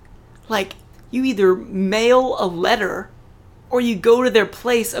 Like, you either mail a letter or you go to their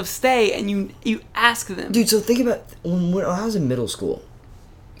place of stay and you ask them. Dude, so think about when I was in middle school,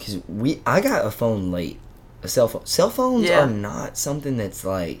 because I got a phone late, a cell phone. Cell phones are not something that's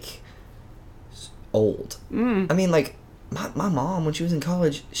like old. I mean, like, my mom, when she was in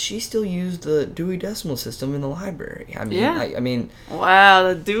college, she still used the Dewey Decimal System in the library. I mean, I mean... Wow,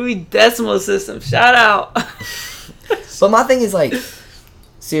 the Dewey Decimal System. Shout out. But my thing is, like,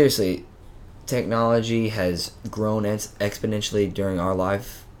 seriously, technology has grown exponentially during our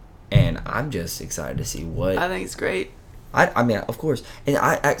life, and I'm just excited to see what... I think it's great. I mean, of course. And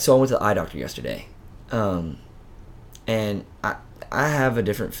so I went to the eye doctor yesterday. And I have a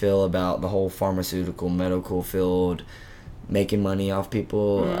different feel about the whole pharmaceutical, medical field, making money off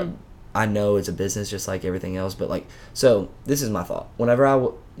people. I know it's a business just like everything else, but like, so this is my thought. Whenever I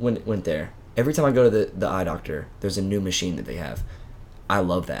went there, every time I go to the eye doctor, there's a new machine that they have. I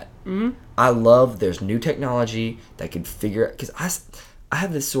love that. I love there's new technology that could figure out, because I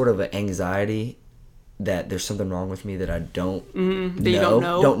have this sort of an anxiety that there's something wrong with me that I don't that you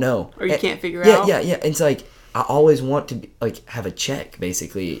don't know. Or you can't figure out. Yeah. It's like, I always want to have a check,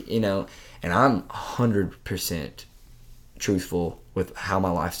 basically, you know, and I'm 100% truthful with how my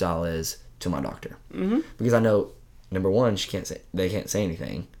lifestyle is to my doctor, because I know, number one, they can't say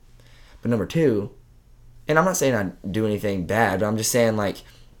anything, but number two, and I'm not saying I do anything bad, but I'm just saying, like,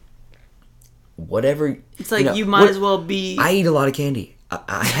 whatever. It's like, you might as well be. I eat a lot of candy.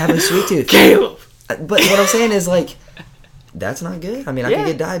 I have a sweet tooth. Caleb. But what I'm saying is, like, that's not good. I mean, I could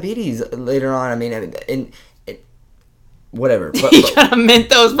get diabetes later on. I mean, whatever. But, you got a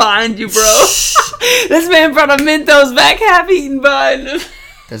Mentos behind you, bro. This man brought a Mentos back, half-eaten bun.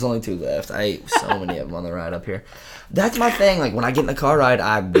 There's only 2 left. I ate so many of them on the ride up here. That's my thing. Like, when I get in the car ride,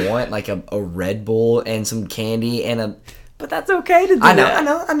 I want, like, a Red Bull and some candy and a... But that's okay to do that. I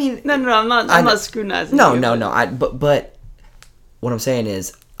know. I mean... No, I'm not scrutinizing you. No. But what I'm saying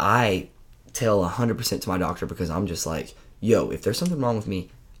is, I tell 100% to my doctor, because I'm just like, yo, if there's something wrong with me,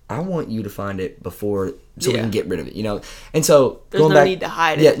 I want you to find it before, so we can get rid of it, you know? And so, there's no need to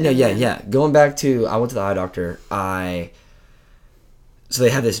hide it. Yeah. Going back to, I went to the eye doctor. So they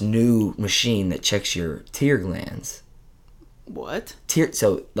have this new machine that checks your tear glands. What?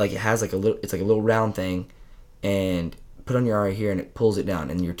 So like it has like it's like a little round thing, and put on your eye here, and it pulls it down,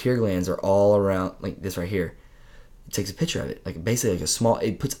 and your tear glands are all around like this right here. It takes a picture of it, like basically like a small.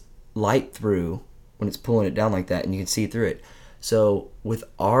 It puts light through when it's pulling it down like that, and you can see through it. So with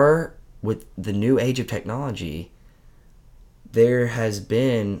the new age of technology, there has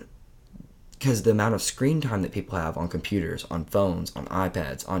been, because the amount of screen time that people have on computers, on phones, on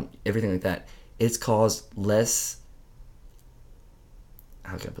iPads, on everything like that, it's caused less,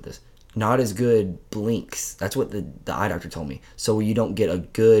 how can I put this? Not as good blinks. That's what the eye doctor told me. So you don't get a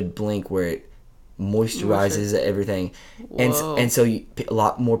good blink where it moisturizes everything. And so a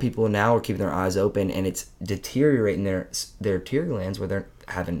lot more people now are keeping their eyes open, and it's deteriorating their tear glands, where they're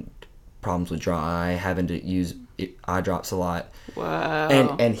having problems with dry eye, having to use eye drops a lot. Wow.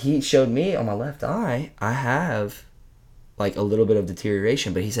 And he showed me on my left eye, I have like a little bit of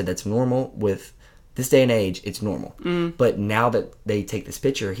deterioration, but he said that's normal with this day and age. It's normal. But now that they take this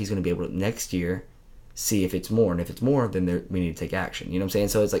picture, he's going to be able to next year see if it's more, and if it's more, then we need to take action. You know what I'm saying?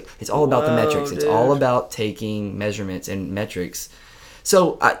 So it's like it's all about the metrics. It's all about taking measurements and metrics.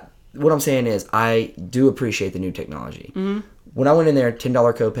 So what I'm saying is, I do appreciate the new technology. When I went in there, $10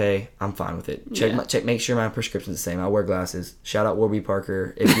 copay, I'm fine with it. Make sure my prescription's the same. I wear glasses. Shout out Warby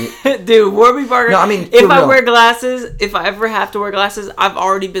Parker. Dude, Warby Parker. No, I mean, if I wear glasses, if I ever have to wear glasses, I've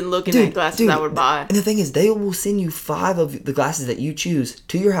already been looking at glasses I would buy. And the thing is, they will send you 5 of the glasses that you choose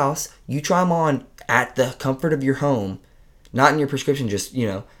to your house. You try them on at the comfort of your home, not in your prescription. Just see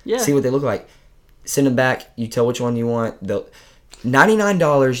what they look like. Send them back. You tell which one you want.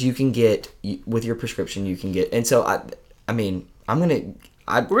 $99 you can get with your prescription. You can get, and so I mean, we're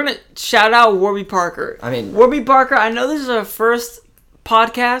gonna shout out Warby Parker. I mean, Warby Parker, I know this is our first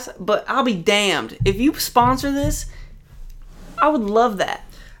podcast, but I'll be damned if you sponsor this. I would love that.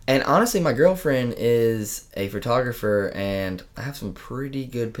 And honestly, my girlfriend is a photographer, and I have some pretty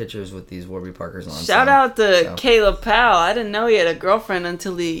good pictures with these Warby Parkers on. Shout out to Caleb Powell. I didn't know he had a girlfriend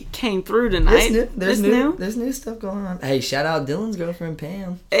until he came through tonight. There's new stuff going on. Hey, shout out Dylan's girlfriend,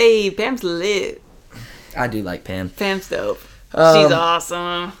 Pam. Hey, Pam's lit. I do like Pam. Pam's dope. She's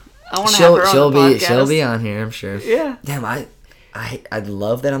awesome. I want to have her on the podcast. She'll be on here, I'm sure. Yeah. Damn, I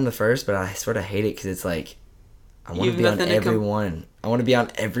love that I'm the first, but I sort of hate it because it's like I want to be on every one. I want to be on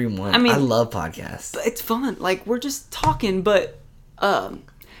every one. I mean, I love podcasts. But it's fun. Like, we're just talking, but I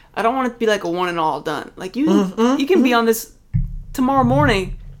don't want it to be like a one and all done. Like, you can be on this tomorrow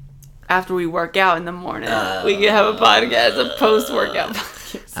morning after we work out in the morning. We can have a podcast, a post-workout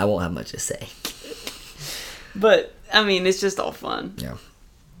podcast. I won't have much to say. But, I mean, it's just all fun. Yeah.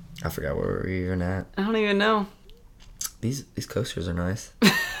 I forgot where we were even at. I don't even know. These coasters are nice.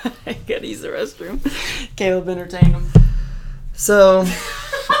 I gotta use the restroom. Caleb entertained them. So,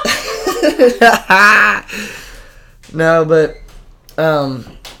 no, but,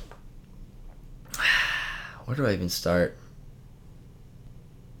 where do I even start?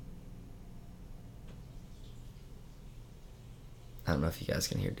 I don't know if you guys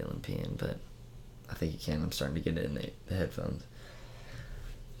can hear Dylan peeing, but I think you can. I'm starting to get it in the headphones.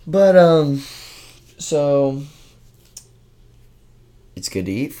 But, so, it's good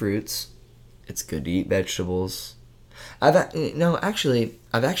to eat fruits. It's good to eat vegetables. I've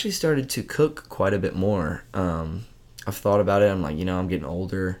actually started to cook quite a bit more. I've thought about it. I'm like, I'm getting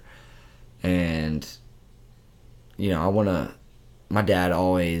older, and my dad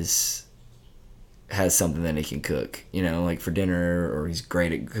always has something that he can cook, like for dinner, or he's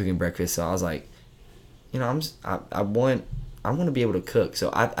great at cooking breakfast. So I was like, I want to be able to cook.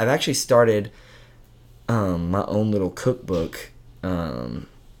 So I've actually started my own little cookbook,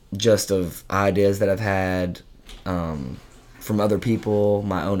 just of ideas that I've had from other people,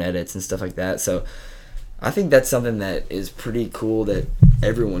 my own edits and stuff like that. So I think that's something that is pretty cool that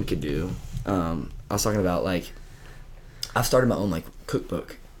everyone could do. I was talking about, like, I've started my own, like,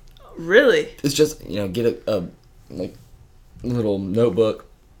 cookbook. Really? It's just, get a like, little notebook,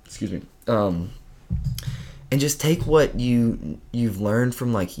 excuse me, and just take what you've learned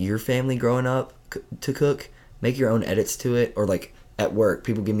from, like, your family growing up to cook, make your own edits to it, or, like, at work,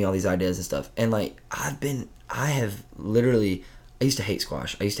 people give me all these ideas and stuff, and, like, I used to hate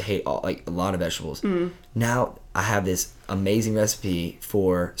squash. I used to hate a lot of vegetables. Now I have this amazing recipe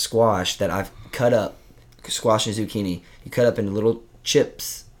for squash that I've cut up, squash and zucchini. You cut up into little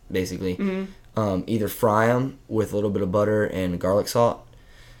chips, basically. Either fry them with a little bit of butter and garlic salt,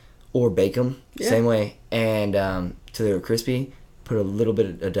 or bake them same way. And till they're crispy, put a little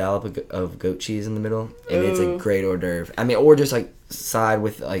bit of dollop of goat cheese in the middle, and it's a great hors d'oeuvre. I mean, or just like side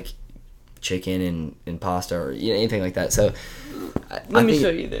with like chicken and pasta or anything like that. So let me show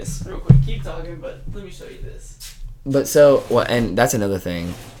you this real quick. Keep talking, but let me show you this. But and that's another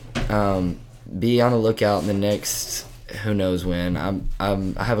thing. Be on the lookout in the next who knows when.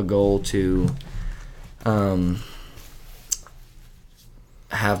 I have a goal to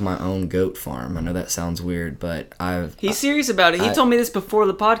have my own goat farm. I know that sounds weird, but he's serious about it. He told me this before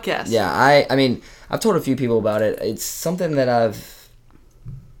the podcast. Yeah, I mean, I've told a few people about it. It's something that I've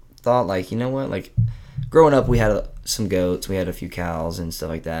thought, like, you know what? Like, growing up, we had some goats, we had a few cows and stuff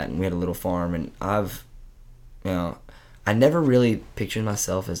like that, and we had a little farm, and I never really pictured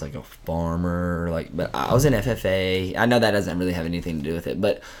myself as, like, a farmer, or like, but I was in FFA. I know that doesn't really have anything to do with it,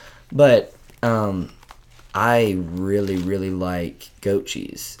 but I really, really like goat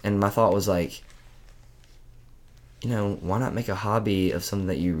cheese. And my thought was, like, why not make a hobby of something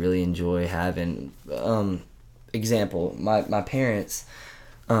that you really enjoy having? Example, my parents,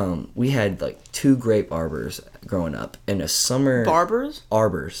 we had, like, 2 grape arbors growing up. In a summer... Barbers?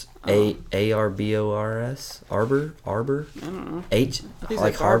 Arbors. A-R-B-O-R-S? Arbor? I don't know.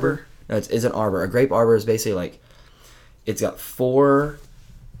 Like harbor? No, it's an arbor. A grape arbor is basically, like, it's got 4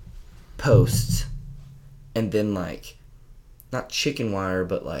 posts... and then, like, not chicken wire,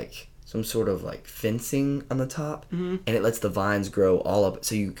 but, like, some sort of, like, fencing on the top. Mm-hmm. And it lets the vines grow all up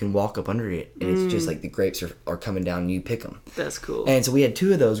so you can walk up under it. And it's just, like, the grapes are coming down and you pick them. That's cool. And so we had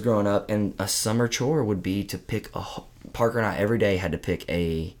 2 of those growing up. And a summer chore would be to pick Parker and I every day had to pick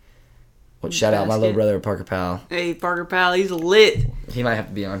shout out my little brother, Parker Powell. Hey, Parker Powell, he's lit. He might have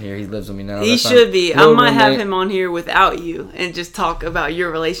to be on here. He lives with me now. He should be. I might have him on here without you and just talk about your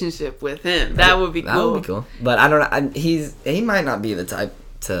relationship with him. That would be cool. That would be cool. But I don't know. He might not be the type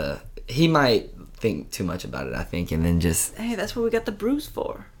to... He might think too much about it, I think, and then just... Hey, that's what we got the brews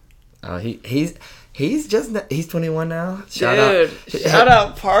for. He's 21 now. Shout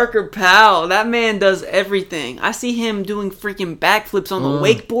out Parker Powell. That man does everything. I see him doing freaking backflips on the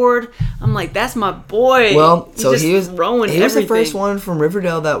wakeboard. I'm like, that's my boy. Well, he was the first one from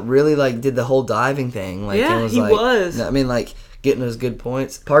Riverdale that really, like, did the whole diving thing. Like, yeah, he was. I mean, like, getting those good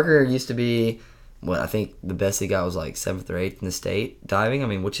points. Parker used to be, I think the best he got was like 7th or 8th in the state diving. I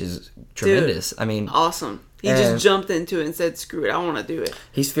mean, which is tremendous. Dude, I mean, awesome. He just jumped into it and said, screw it, I want to do it.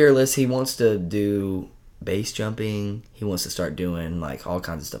 He's fearless. He wants to do base jumping. He wants to start doing, like, all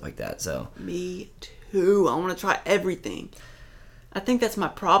kinds of stuff like that. So me too. I want to try everything. I think that's my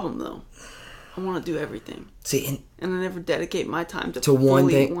problem, though. I want to do everything. See, and I never dedicate my time to one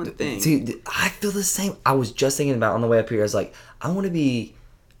thing. See, I feel the same. I was just thinking about on the way up here, I was like, I want to be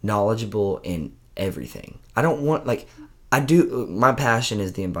knowledgeable in everything. I don't want, like, my passion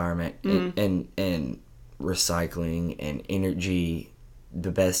is the environment and recycling and energy,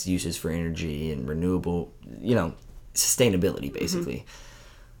 the best uses for energy and renewable, sustainability, basically.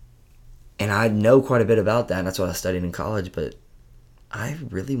 Mm-hmm. And I know quite a bit about that, and that's what I studied in college, but I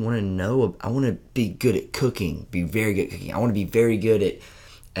really want to know, I want to be good at cooking, be very good at cooking. I want to be very good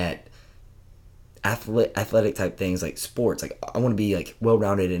at athletic type things, like sports. Like, I want to be, like,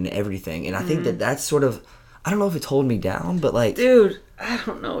 well-rounded in everything. And I think that's sort of, I don't know if it's holding me down, but, like... Dude, I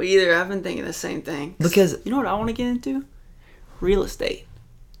don't know either. I've been thinking the same thing. Because... You know what I want to get into? Real estate.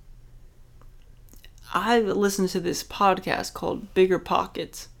 I listened to this podcast called Bigger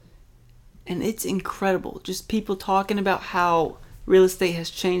Pockets, and it's incredible. Just people talking about how real estate has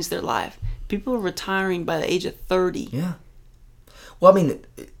changed their life. People are retiring by the age of 30. Yeah. Well, I mean,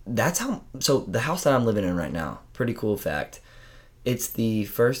 that's how... So, the house that I'm living in right now, pretty cool fact, it's the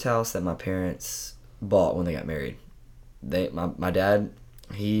first house that my parents bought when they got married. My dad,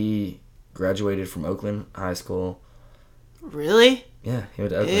 he graduated from Oakland High School. Really? Yeah, he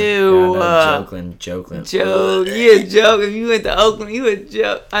went to Oakland. Ew. Yeah, Joke. Joke. You a joke. If you went to Oakland, you a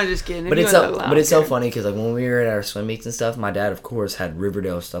joke. I'm just kidding. But it's so funny because, like, when we were at our swim meets and stuff, my dad, of course, had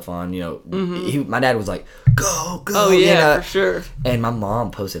Riverdale stuff on. My dad was like, "Go!" Oh yeah, for sure. And my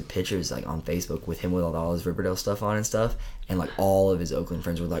mom posted pictures, like, on Facebook with him with all his Riverdale stuff on and stuff, and, like, all of his Oakland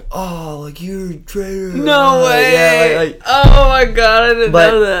friends were like, "Oh, like, you're a traitor." No way. Yeah, like, oh my god, I didn't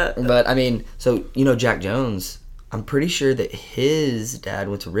know that. But I mean, so Jack Jones. I'm pretty sure that his dad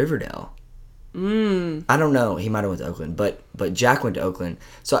went to Riverdale. I don't know. He might have went to Oakland, but Jack went to Oakland.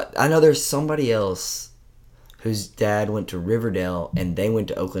 So I know there's somebody else whose dad went to Riverdale and they went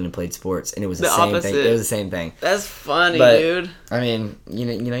to Oakland and played sports, and it was the same opposite thing. It was the same thing. That's funny, dude. I mean, you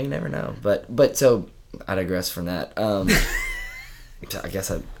never know. But so I digress from that. I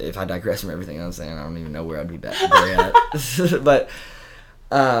guess if I digress from everything I'm saying, I don't even know where I'd be back at. But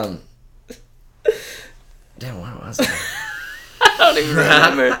damn, what was that? I don't even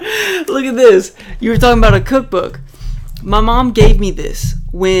remember. Look at this. You were talking about a cookbook. My mom gave me this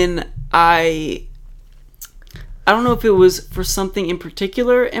when I don't know if it was for something in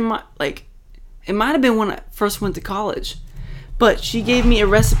particular in my, like, it might have been when I first went to college, but she gave me a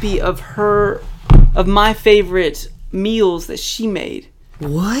recipe of my favorite meals that she made.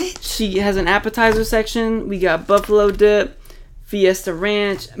 What? She has an appetizer section. We got buffalo dip, Fiesta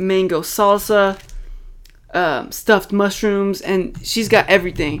Ranch, mango salsa, stuffed mushrooms, and she's got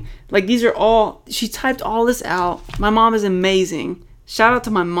everything. Like, these are all, she typed all this out. My mom is amazing. Shout out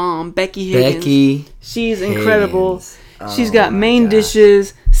to my mom, Becky Higgins. She's incredible. She's got main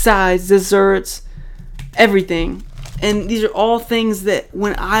dishes, sides, desserts, everything. And these are all things that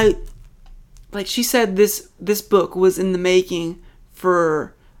when like she said, this book was in the making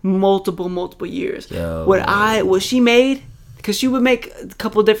for multiple years. Yo. What she made, because she would make a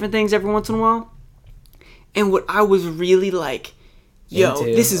couple different things every once in a while, and what I was really like, yo,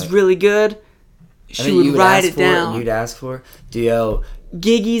 this is really good. She would write it down. You'd ask for,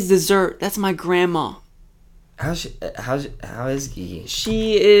 Giggy's dessert. That's my grandma. How is Gigi?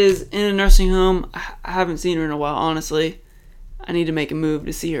 She is in a nursing home. I haven't seen her in a while, honestly. I need to make a move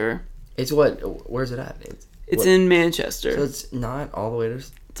to see her. It's what? Where's it at? It's in Manchester. So it's not all the way to...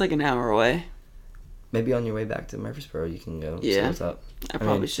 It's like an hour away. Maybe on your way back to Murfreesboro, you can go see what's up. I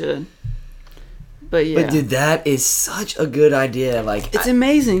probably should. But yeah. But dude, that is such a good idea. Like, it's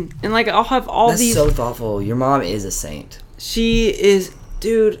amazing. And like, I'll have all these... That's so thoughtful. Your mom is a saint. She is...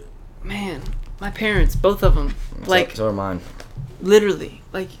 Dude, man. My parents, both of them. Like, so are mine. Literally.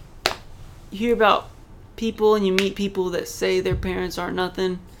 Like, you hear about people and you meet people that say their parents aren't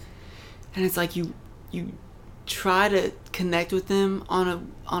nothing. And it's like you try to connect with them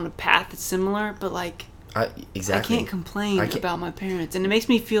on a path that's similar, but like... Exactly. I can't complain about my parents, and it makes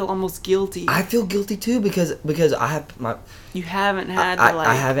me feel almost guilty. I feel guilty too because I have my. You haven't had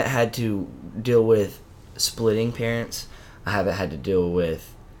I haven't had to deal with splitting parents. I haven't had to deal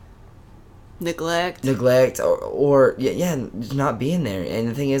with neglect or just not being there. And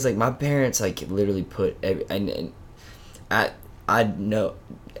the thing is, like, my parents like literally put and I know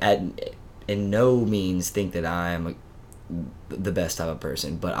in no means think that I am the best type of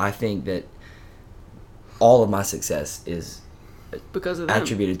person, but I think that all of my success is because of them.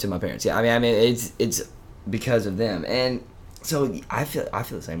 Attributed to my parents. Yeah, I mean, it's because of them, and so I feel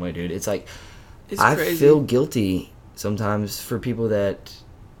the same way, dude. It's like I crazy. Feel guilty sometimes for people that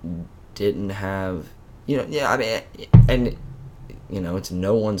didn't have, I mean, and it's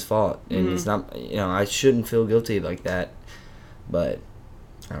no one's fault, and it's not, I shouldn't feel guilty like that, but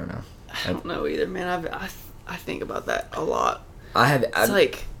I don't know. I don't know either, man. I think about that a lot. It's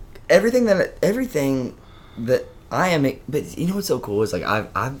like everything that I am, but you know what's so cool is like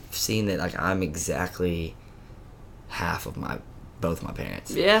I've seen that like I'm exactly half of both my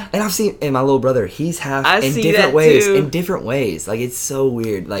parents. Yeah. And I've seen, and my little brother, he's half in different ways. Like, it's so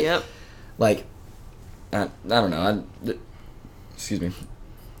weird. Like, yep. Like, I don't know. Excuse me.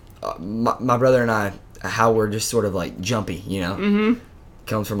 My brother and I, how we're just sort of like jumpy, Mm-hmm.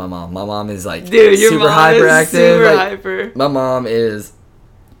 Comes from my mom. My mom is like, dude, your super mom hyperactive. Is super like, hyper. My mom is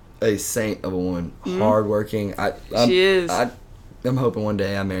a saint of a woman, hardworking. She is. I'm hoping one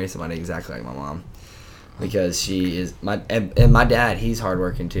day I marry somebody exactly like my mom, because she is and my dad. He's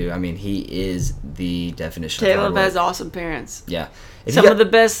hardworking too. I mean, he is the definition. Caleb of hard work. has awesome parents. Yeah, Some of the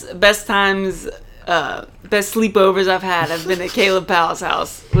best times, best sleepovers I've had have been at Caleb Powell's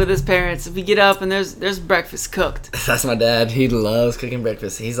house with his parents. We get up and there's breakfast cooked. That's my dad. He loves cooking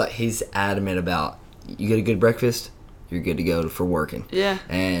breakfast. He's adamant about, you get a good breakfast, you're good to go for working. Yeah.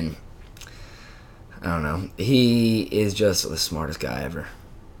 And I don't know. He is just the smartest guy ever.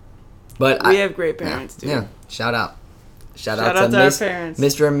 But we have great parents, dude. Yeah. Shout out to our parents.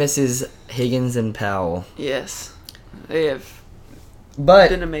 Mr. and Mrs. Higgins and Powell. Yes. They have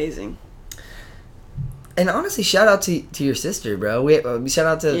been amazing. And honestly, shout out to your sister, bro. Shout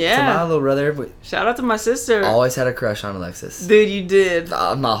out to my little brother. Shout out to my sister. Always had a crush on Alexis. Dude, you did.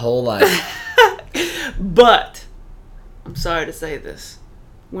 My whole life. But I'm sorry to say this.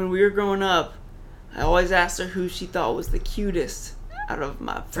 When we were growing up, I always asked her who she thought was the cutest out of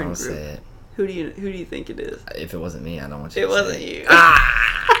my friend Don't group. say it. Who do you think it is? If it wasn't me, I don't want you It to say wasn't it.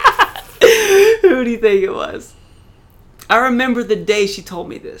 you. Who do you think it was? I remember the day she told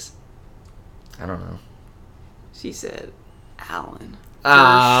me this. I don't know. She said, Alan. Sure.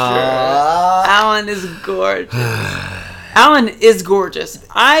 Alan is gorgeous. Alan is gorgeous.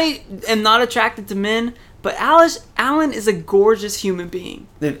 I am not attracted to men, but Alan is a gorgeous human being.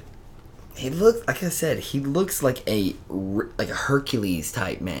 Dude, he looks, like I said, he looks like a Hercules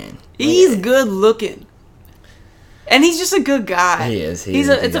type man. He's good looking. And he's just a good guy. He is.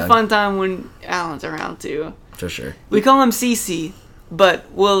 It's a fun time when Alan's around too. For sure. We call him CC, but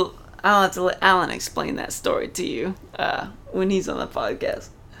I'll have to let Alan explain that story to you when he's on the podcast.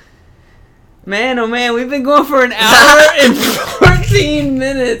 Man, oh man, we've been going for an hour and 14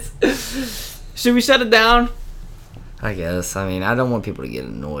 minutes. Should we shut it down? I guess. I mean, I don't want people to get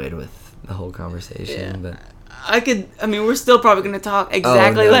annoyed with the whole conversation, but we're still probably going to talk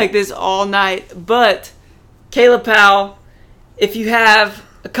exactly like this all night. But, Caleb Powell, if you have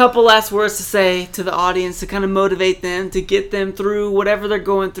a couple last words to say to the audience to kind of motivate them, to get them through whatever they're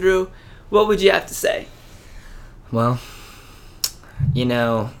going through, what would you have to say? Well,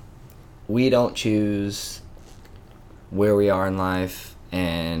 we don't choose where we are in life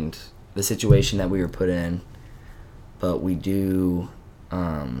and the situation that we were put in, but we do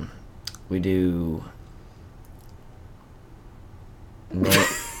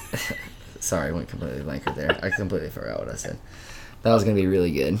sorry, I went completely blank right there. I completely forgot what I said. That was gonna be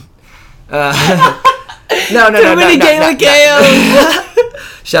really good. No. Too many Gaelic Ale.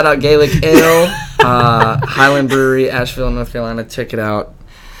 Shout out Gaelic Ale, Highland Brewery, Asheville, North Carolina. Check it out.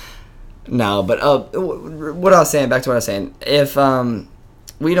 No, but what I was saying, back to what I was saying. If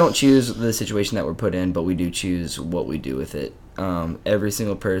we don't choose the situation that we're put in, but we do choose what we do with it. Every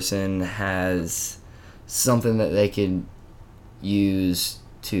single person has something that they can use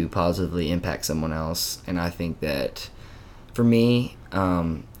to positively impact someone else, and I think that for me,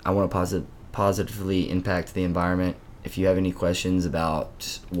 I want to positively impact the environment. If you have any questions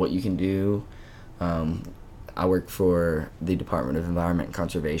about what you can do, I work for the Department of Environment and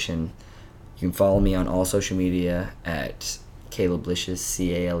Conservation. You can follow me on all social media at Caleblicious,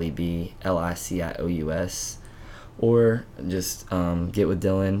 CALEBLICIOUS, or just get with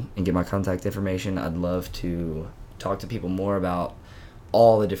Dylan and get my contact information. I'd love to talk to people more about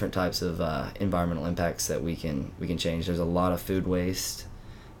all the different types of environmental impacts that we can change. There's a lot of food waste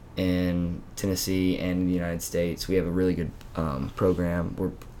in Tennessee and in the United States. We have a really good program.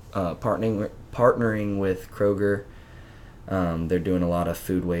 We're partnering with Kroger. They're doing a lot of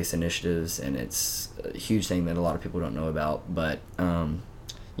food waste initiatives, and it's a huge thing that a lot of people don't know about. But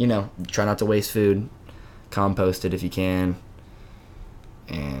try not to waste food, compost it if you can,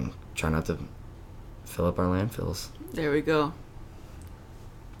 and try not to fill up our landfills. There we go.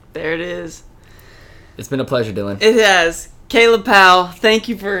 There it is. It's been a pleasure, Dylan. It has. Caleb Powell, thank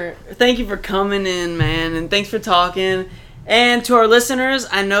you for coming in, man, and thanks for talking. And to our listeners,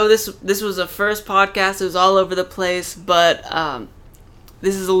 I know this was a first podcast. It was all over the place, but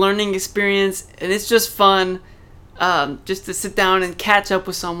this is a learning experience, and it's just fun just to sit down and catch up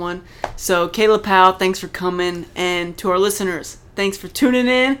with someone. So, Caleb Powell, thanks for coming. And to our listeners, thanks for tuning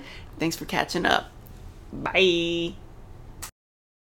in. Thanks for catching up. Bye.